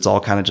 but it's all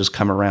kind of just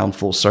come around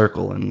full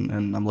circle,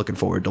 and I'm looking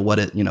forward to what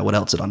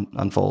else it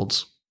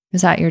unfolds.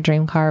 Is that your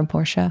dream car,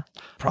 Porsche?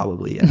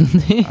 Probably,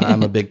 yeah.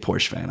 I'm a big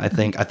Porsche fan. I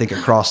think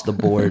across the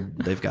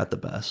board, they've got the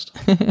best.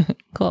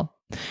 Cool.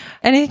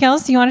 Anything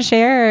else you want to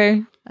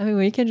share? I mean,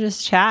 we could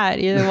just chat,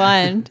 either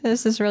one.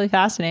 This is really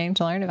fascinating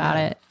to learn about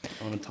it.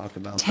 I want to talk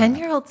about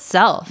 10-year-old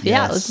self. Yes.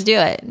 Yeah, let's do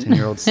it.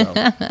 10-year-old self.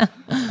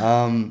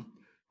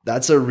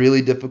 That's a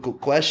really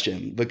difficult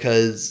question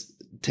because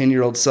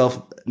 10-year-old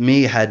self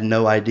me had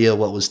no idea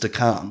what was to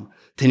come.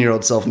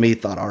 10-year-old self me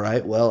thought, all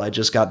right, well, I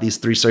just got these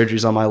 3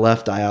 surgeries on my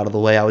left eye out of the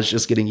way. I was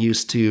just getting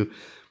used to,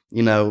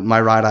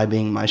 my right eye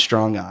being my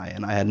strong eye.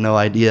 And I had no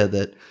idea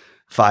that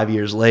 5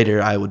 years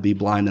later, I would be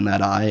blind in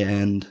that eye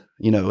and,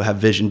 have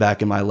vision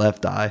back in my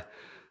left eye.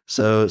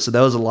 So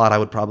that was a lot I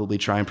would probably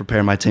try and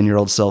prepare my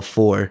 10-year-old self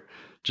for.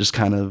 Just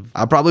kind of,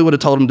 I probably would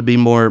have told him to be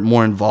more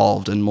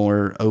involved and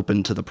more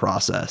open to the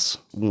process.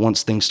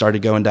 Once things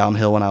started going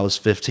downhill when I was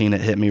 15,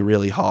 it hit me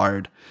really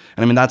hard.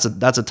 And I mean, that's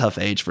a tough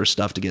age for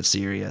stuff to get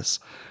serious.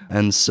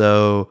 And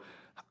so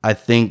I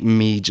think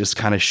me just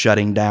kind of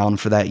shutting down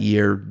for that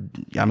year,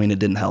 I mean, it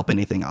didn't help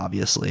anything,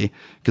 obviously,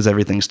 because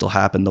everything still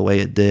happened the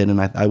way it did.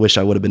 And I wish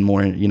I would have been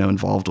more,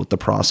 involved with the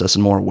process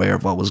and more aware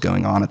of what was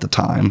going on at the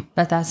time.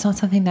 But that's not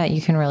something that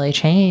you can really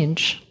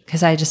change,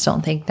 because I just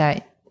don't think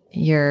that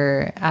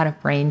you're at a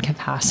brain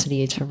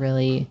capacity to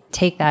really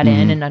take that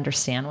in and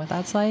understand what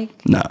that's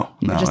like. No.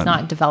 You're just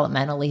not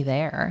developmentally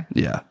there.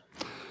 Yeah.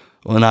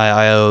 Well, and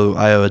I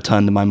owe a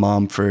ton to my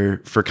mom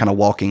for kind of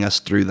walking us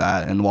through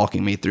that and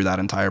walking me through that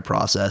entire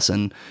process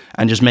and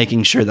just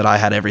making sure that I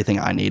had everything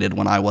I needed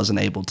when I wasn't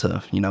able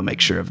to, make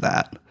sure of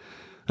that.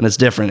 And it's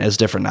different. It's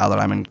different now that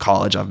I'm in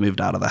college. I've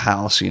moved out of the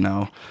house,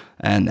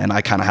 and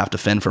I kind of have to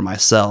fend for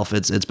myself.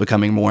 It's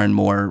becoming more and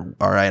more,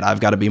 all right,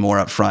 I've got to be more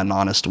upfront and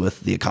honest with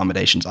the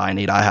accommodations I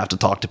need. I have to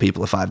talk to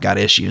people if I've got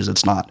issues.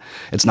 It's not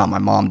my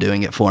mom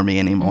doing it for me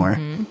anymore.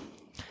 Mm-hmm.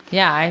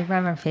 Yeah, I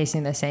remember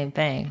facing the same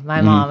thing. My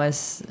mom I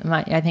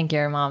think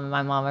your mom and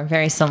my mom are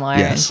very similar.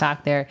 Yes. In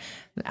fact, they're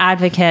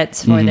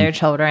advocates for their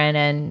children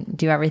and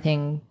do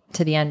everything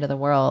to the end of the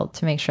world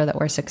to make sure that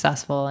we're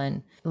successful,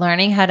 and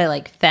learning how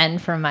to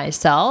fend for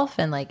myself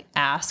and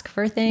ask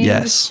for things.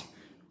 Yes.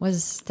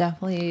 Was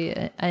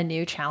definitely a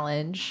new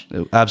challenge.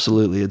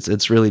 Absolutely.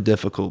 It's really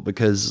difficult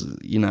because,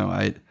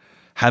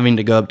 having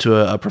to go up to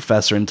a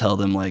professor and tell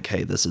them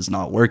hey, this is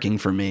not working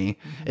for me.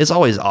 It's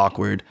always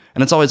awkward.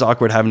 And it's always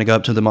awkward having to go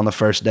up to them on the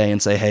first day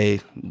and say,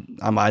 hey,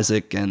 I'm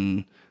Isaac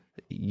and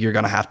you're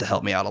going to have to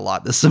help me out a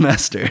lot this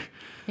semester.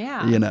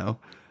 Yeah.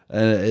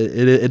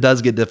 It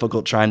does get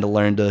difficult trying to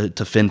learn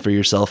to fend for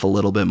yourself a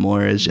little bit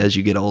more as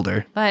you get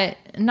older. But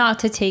not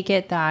to take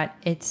it that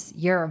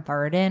you're a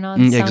burden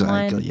on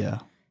someone. Exactly, yeah.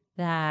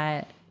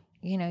 That,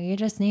 you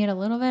just need a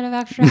little bit of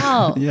extra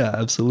help. Yeah,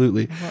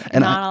 absolutely.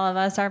 And not all of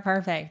us are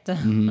perfect.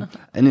 And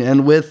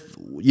with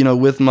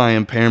my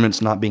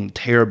impairments not being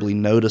terribly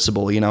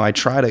noticeable, I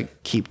try to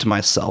keep to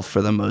myself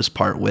for the most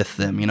part with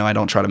them. I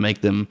don't try to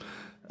make them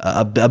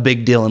a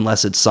big deal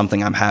unless it's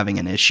something I'm having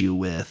an issue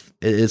with.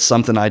 It's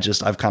something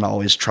I've kind of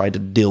always tried to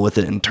deal with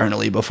it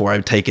internally before I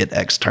take it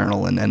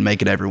external and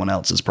make it everyone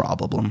else's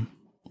problem.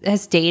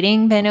 Has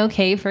dating been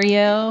okay for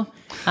you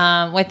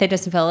with the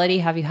disability?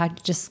 Have you had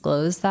to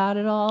disclose that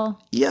at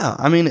all? Yeah,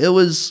 I mean, it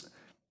was.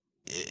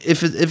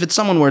 If it's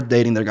someone worth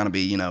dating, they're going to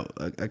be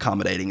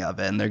accommodating of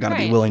it, and they're going to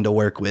be willing to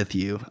work with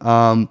you.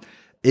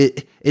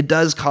 it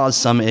does cause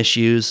some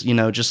issues,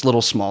 just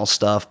little small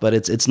stuff, but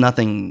it's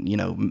nothing,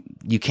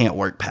 you can't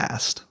work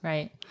past.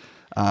 Right.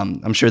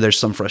 I'm sure there's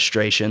some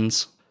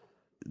frustrations.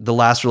 The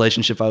last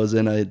relationship I was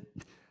in,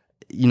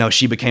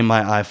 she became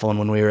my iPhone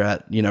when we were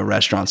at,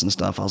 restaurants and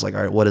stuff. I was like,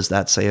 all right, what does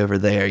that say over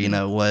there?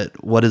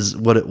 What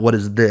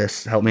is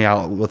this? Help me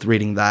out with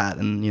reading that.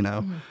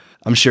 And,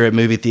 I'm sure at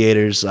movie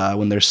theaters,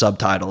 when there's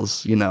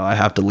subtitles, I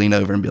have to lean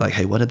over and be like,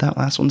 hey, what did that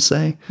last one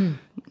say?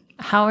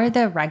 How are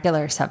the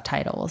regular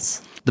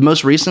subtitles? The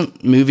most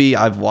recent movie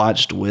I've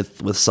watched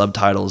with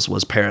subtitles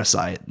was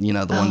Parasite, the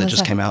one that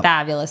just came out.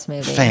 Fabulous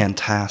movie.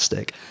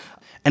 Fantastic.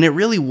 And it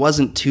really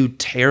wasn't too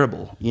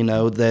terrible.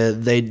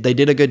 They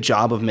did a good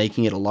job of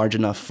making it a large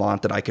enough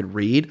font that I could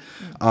read.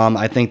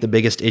 I think the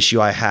biggest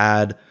issue I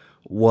had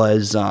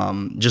was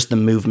just the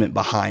movement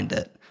behind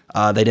it.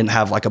 They didn't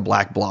have like a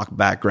black block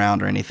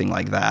background or anything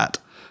like that.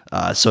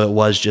 So it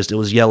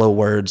was yellow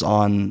words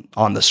on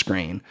the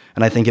screen.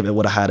 And I think if it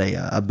would have had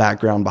a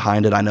background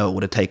behind it, I know it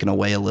would have taken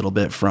away a little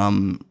bit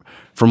from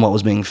what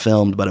was being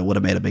filmed, but it would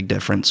have made a big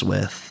difference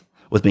with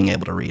being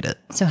able to read it.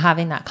 So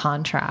having that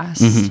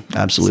contrast.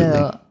 Absolutely.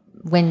 So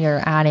when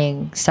you're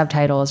adding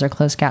subtitles or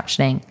closed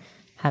captioning,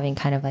 having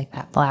kind of like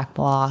that black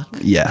block.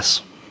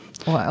 Yes.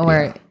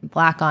 Or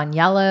black on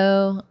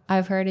yellow,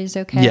 I've heard is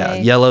okay. Yeah,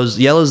 yellow's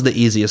the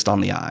easiest on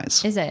the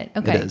eyes. Is it?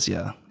 Okay. It is,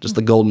 yeah. Just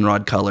the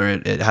goldenrod color,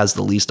 it has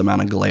the least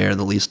amount of glare,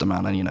 the least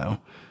amount of,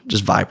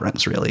 just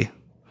vibrance, really.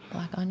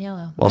 Black on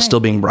yellow. While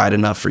still being bright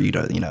enough for you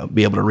to,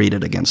 be able to read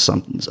it against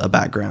a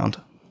background.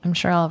 I'm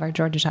sure all of our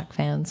Georgia Tech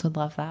fans would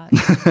love that.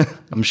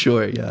 I'm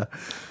sure, yeah.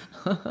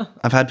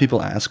 I've had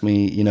people ask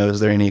me, is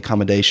there any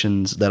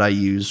accommodations that I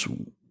use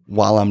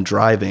while I'm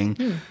driving?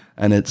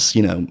 And it's,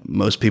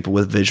 most people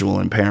with visual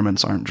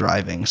impairments aren't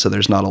driving. So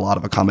there's not a lot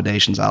of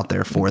accommodations out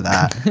there for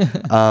that.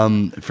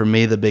 For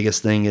me, the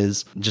biggest thing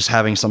is just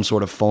having some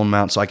sort of phone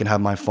mount so I can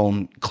have my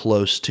phone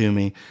close to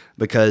me.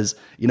 Because,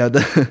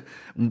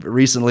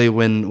 recently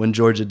when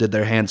Georgia did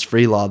their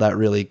hands-free law, that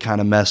really kind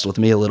of messed with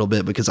me a little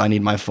bit because I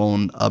need my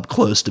phone up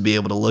close to be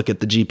able to look at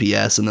the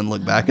GPS and then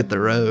look back at the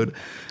road.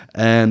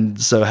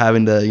 And so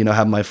having to,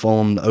 have my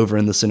phone over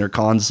in the center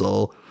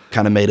console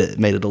kind of made it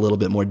a little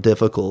bit more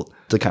difficult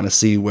to kind of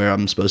see where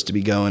I'm supposed to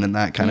be going and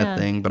that kind of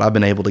thing. But I've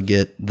been able to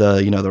get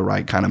the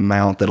right kind of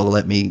mount that'll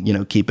let me,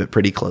 keep it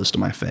pretty close to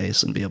my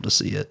face and be able to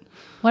see it.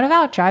 What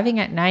about driving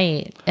at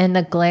night and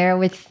the glare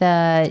with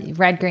the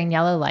red, green,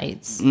 yellow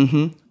lights?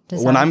 Mm-hmm.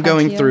 When I'm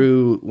going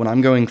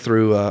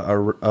through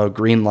a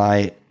green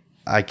light,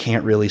 I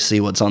can't really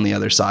see what's on the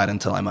other side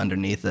until I'm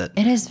underneath it.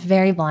 It is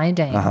very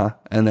blinding.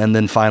 And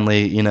then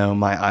finally,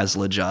 my eyes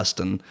will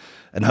adjust and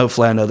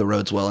hopefully I know the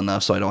roads well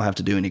enough so I don't have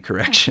to do any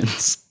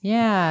corrections.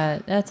 Yeah,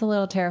 that's a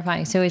little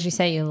terrifying. So would you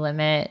say you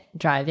limit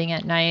driving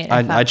at night?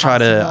 I try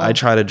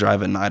to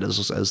drive at night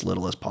as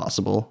little as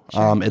possible.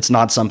 Sure. It's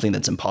not something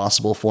that's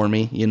impossible for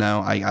me.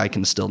 I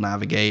can still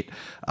navigate.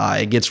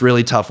 It gets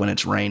really tough when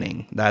it's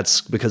raining.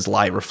 That's because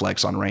light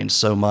reflects on rain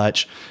so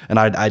much, and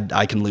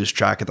I can lose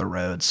track of the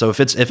roads. So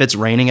if it's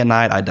raining at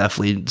night, I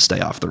definitely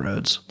stay off the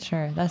roads.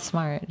 Sure, that's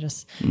smart.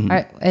 Just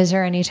is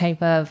there any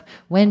type of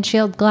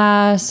windshield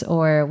glass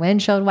or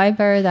windshield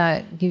wiper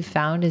that you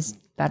found is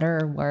better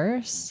or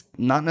worse?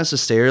 Not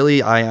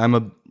necessarily.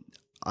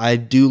 I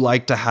do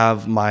like to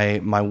have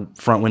my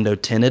front window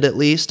tinted at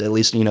least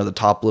the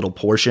top little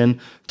portion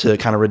to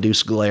kind of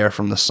reduce glare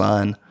from the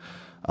sun.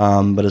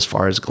 But as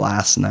far as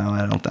glass, no,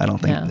 I don't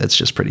think it's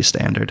just pretty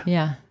standard.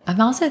 Yeah.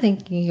 I'm also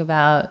thinking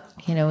about,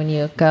 when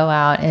you go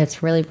out and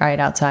it's really bright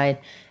outside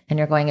and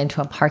you're going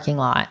into a parking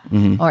lot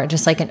or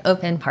just like an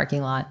open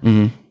parking lot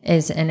and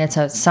it's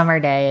a summer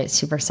day, it's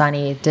super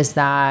sunny. Does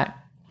that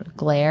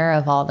glare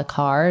of all the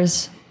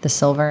cars, the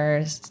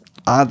silvers?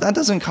 That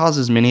doesn't cause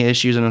as many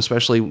issues, and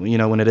especially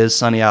when it is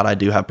sunny out, I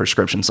do have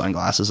prescription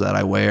sunglasses that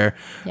I wear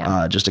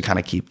just to kind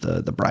of keep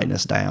the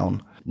brightness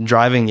down.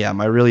 Driving,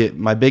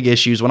 my big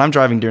issues when I'm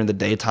driving during the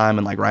daytime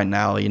and like right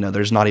now,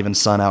 there's not even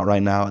sun out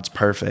right now. It's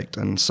perfect,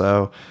 and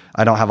so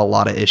I don't have a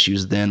lot of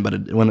issues then.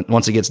 But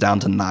once it gets down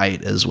to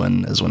night is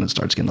when it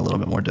starts getting a little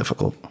bit more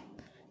difficult.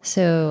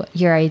 So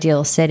your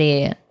ideal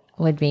city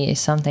would be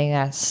something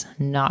that's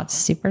not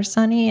super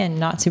sunny and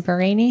not super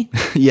rainy?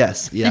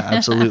 Yes. Yeah,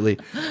 absolutely.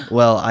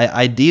 Well,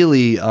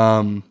 ideally,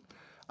 I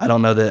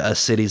don't know that a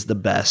city's the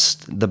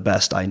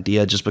best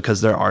idea just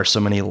because there are so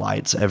many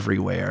lights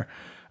everywhere.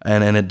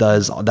 And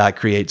that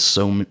creates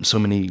so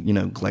many,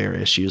 glare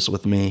issues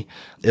with me.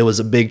 It was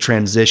a big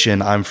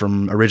transition. I'm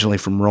originally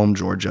from Rome,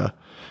 Georgia.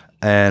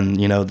 And,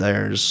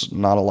 there's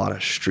not a lot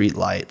of street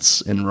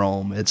lights in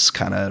Rome. It's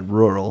kind of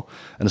rural.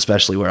 And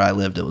especially where I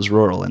lived, it was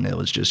rural. And it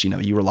was just,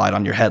 you relied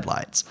on your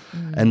headlights.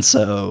 And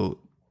so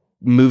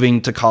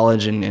moving to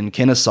college in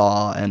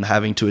Kennesaw and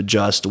having to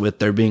adjust with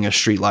there being a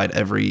street light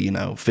every,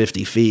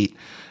 50 feet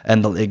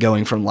and it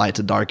going from light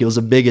to dark, it was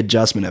a big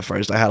adjustment at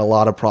first. I had a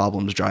lot of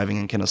problems driving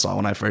in Kennesaw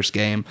when I first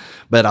came,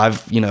 but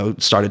I've,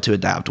 started to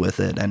adapt with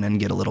it and then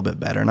get a little bit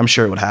better. And I'm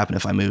sure it would happen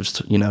if I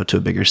moved, to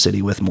a bigger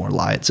city with more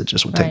lights. It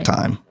just would take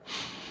time.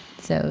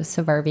 So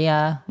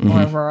suburbia,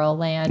 more rural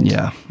land.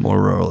 Yeah,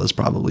 more rural is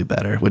probably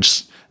better,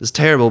 which is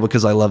terrible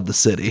because I love the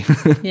city.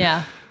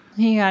 Yeah.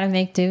 You got to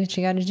do what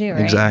you got to do,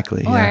 right?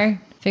 Exactly. Or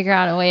figure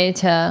out a way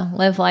to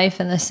live life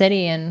in the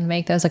city and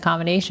make those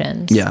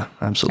accommodations. Yeah,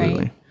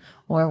 absolutely. Right?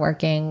 Or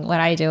what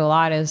I do a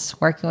lot is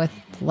working with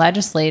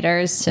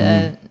legislators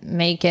to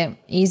make it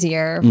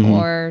easier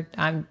for,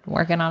 I'm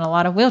working on a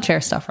lot of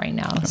wheelchair stuff right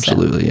now.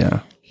 Absolutely,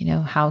 so,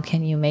 how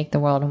can you make the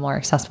world a more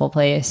accessible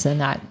place?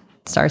 And that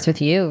starts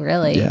with you,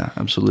 really. Yeah,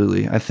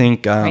 absolutely. I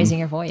think raising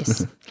your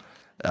voice.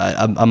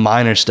 A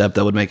minor step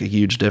that would make a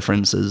huge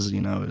difference is,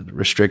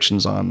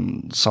 restrictions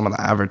on some of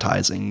the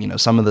advertising.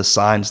 Some of the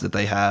signs that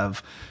they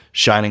have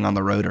shining on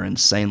the road are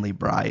insanely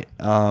bright.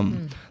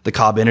 The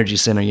Cobb Energy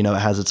Center, it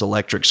has its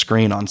electric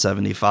screen on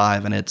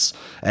 75, and it's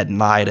at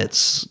night,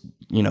 it's,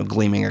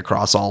 gleaming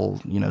across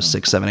all,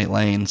 6, 7, 8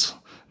 lanes.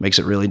 Makes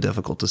it really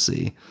difficult to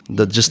see.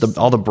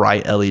 All the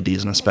bright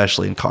LEDs, and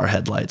especially in car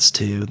headlights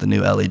too, the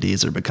new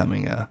LEDs are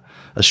becoming a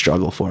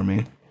struggle for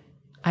me.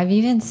 I've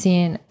even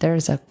seen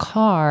there's a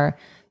car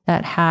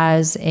that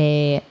has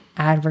a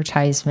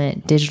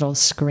advertisement digital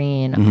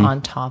screen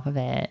on top of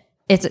it.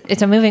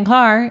 It's a moving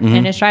car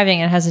and it's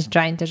driving and it has this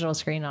giant digital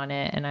screen on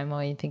it. And I'm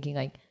always thinking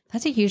like,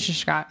 that's a huge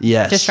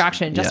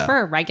distraction just for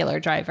a regular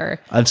driver.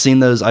 I've seen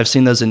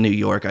those in New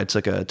York. I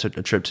took a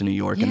trip to New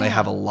York and they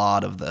have a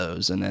lot of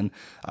those. And then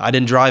I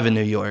didn't drive in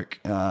New York.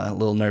 A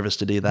little nervous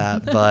to do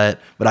that, but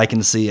I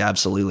can see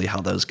absolutely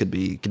how those could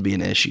be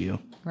an issue.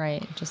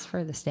 Right. Just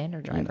for the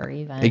standard driver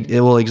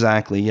even. Well,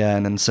 exactly. Yeah.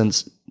 And then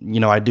since,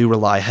 I do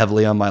rely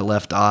heavily on my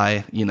left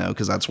eye,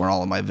 because that's where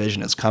all of my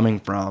vision is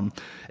coming from.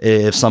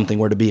 If something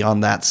were to be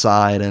on that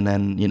side and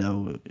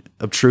then,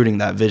 obtruding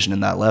that vision in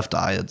that left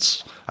eye,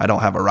 I don't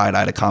have a right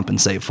eye to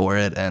compensate for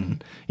it.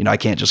 And, I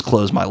can't just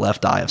close my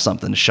left eye if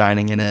something's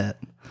shining in it.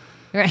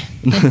 Right.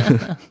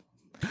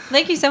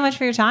 Thank you so much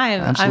for your time.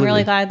 Absolutely. I'm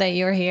really glad that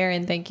you were here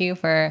and thank you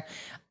for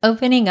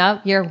opening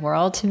up your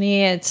world to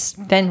me. It's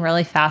been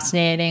really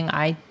fascinating.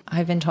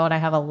 I've been told I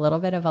have a little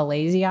bit of a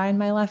lazy eye in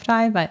my left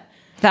eye, but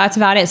that's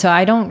about it. So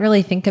I don't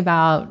really think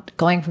about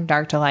going from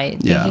dark to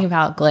light, thinking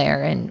about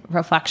glare and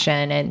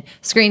reflection and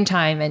screen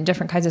time and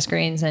different kinds of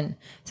screens. And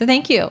so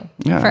thank you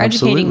for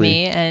educating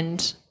me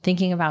and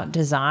thinking about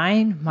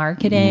design,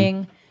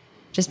 marketing,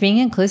 just being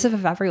inclusive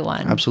of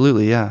everyone.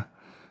 Absolutely. Yeah.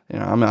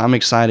 I'm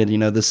excited.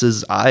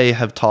 I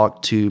have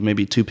talked to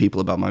maybe 2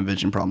 people about my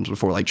vision problems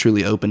before, like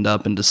truly opened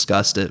up and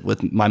discussed it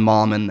with my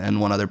mom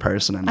and one other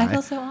person. And I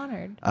feel so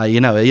honored.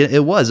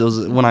 It was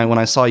when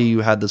I saw you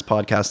had this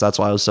podcast. That's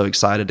why I was so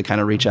excited to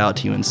kind of reach out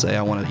to you and say,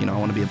 I want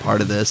to be a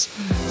part of this.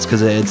 It's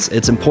because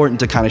it's important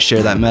to kind of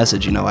share that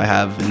message. I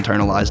have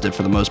internalized it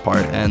for the most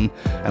part. And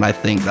I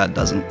think that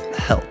doesn't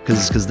help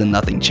because then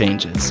nothing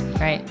changes.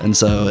 Right. And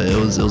so it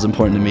was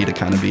important to me to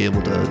kind of be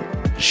able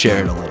to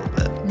share it a little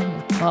bit.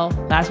 Well,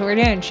 that's what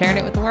we're doing, sharing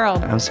it with the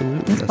world.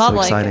 Absolutely. It's That's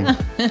public. so exciting.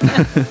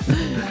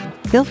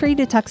 Feel free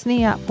to text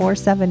me at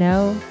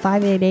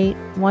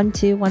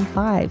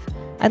 470-588-1215.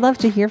 I'd love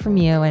to hear from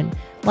you and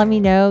let me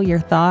know your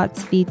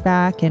thoughts,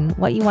 feedback, and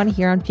what you want to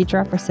hear on future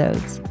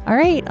episodes. All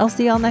right, I'll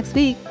see y'all next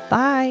week.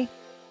 Bye.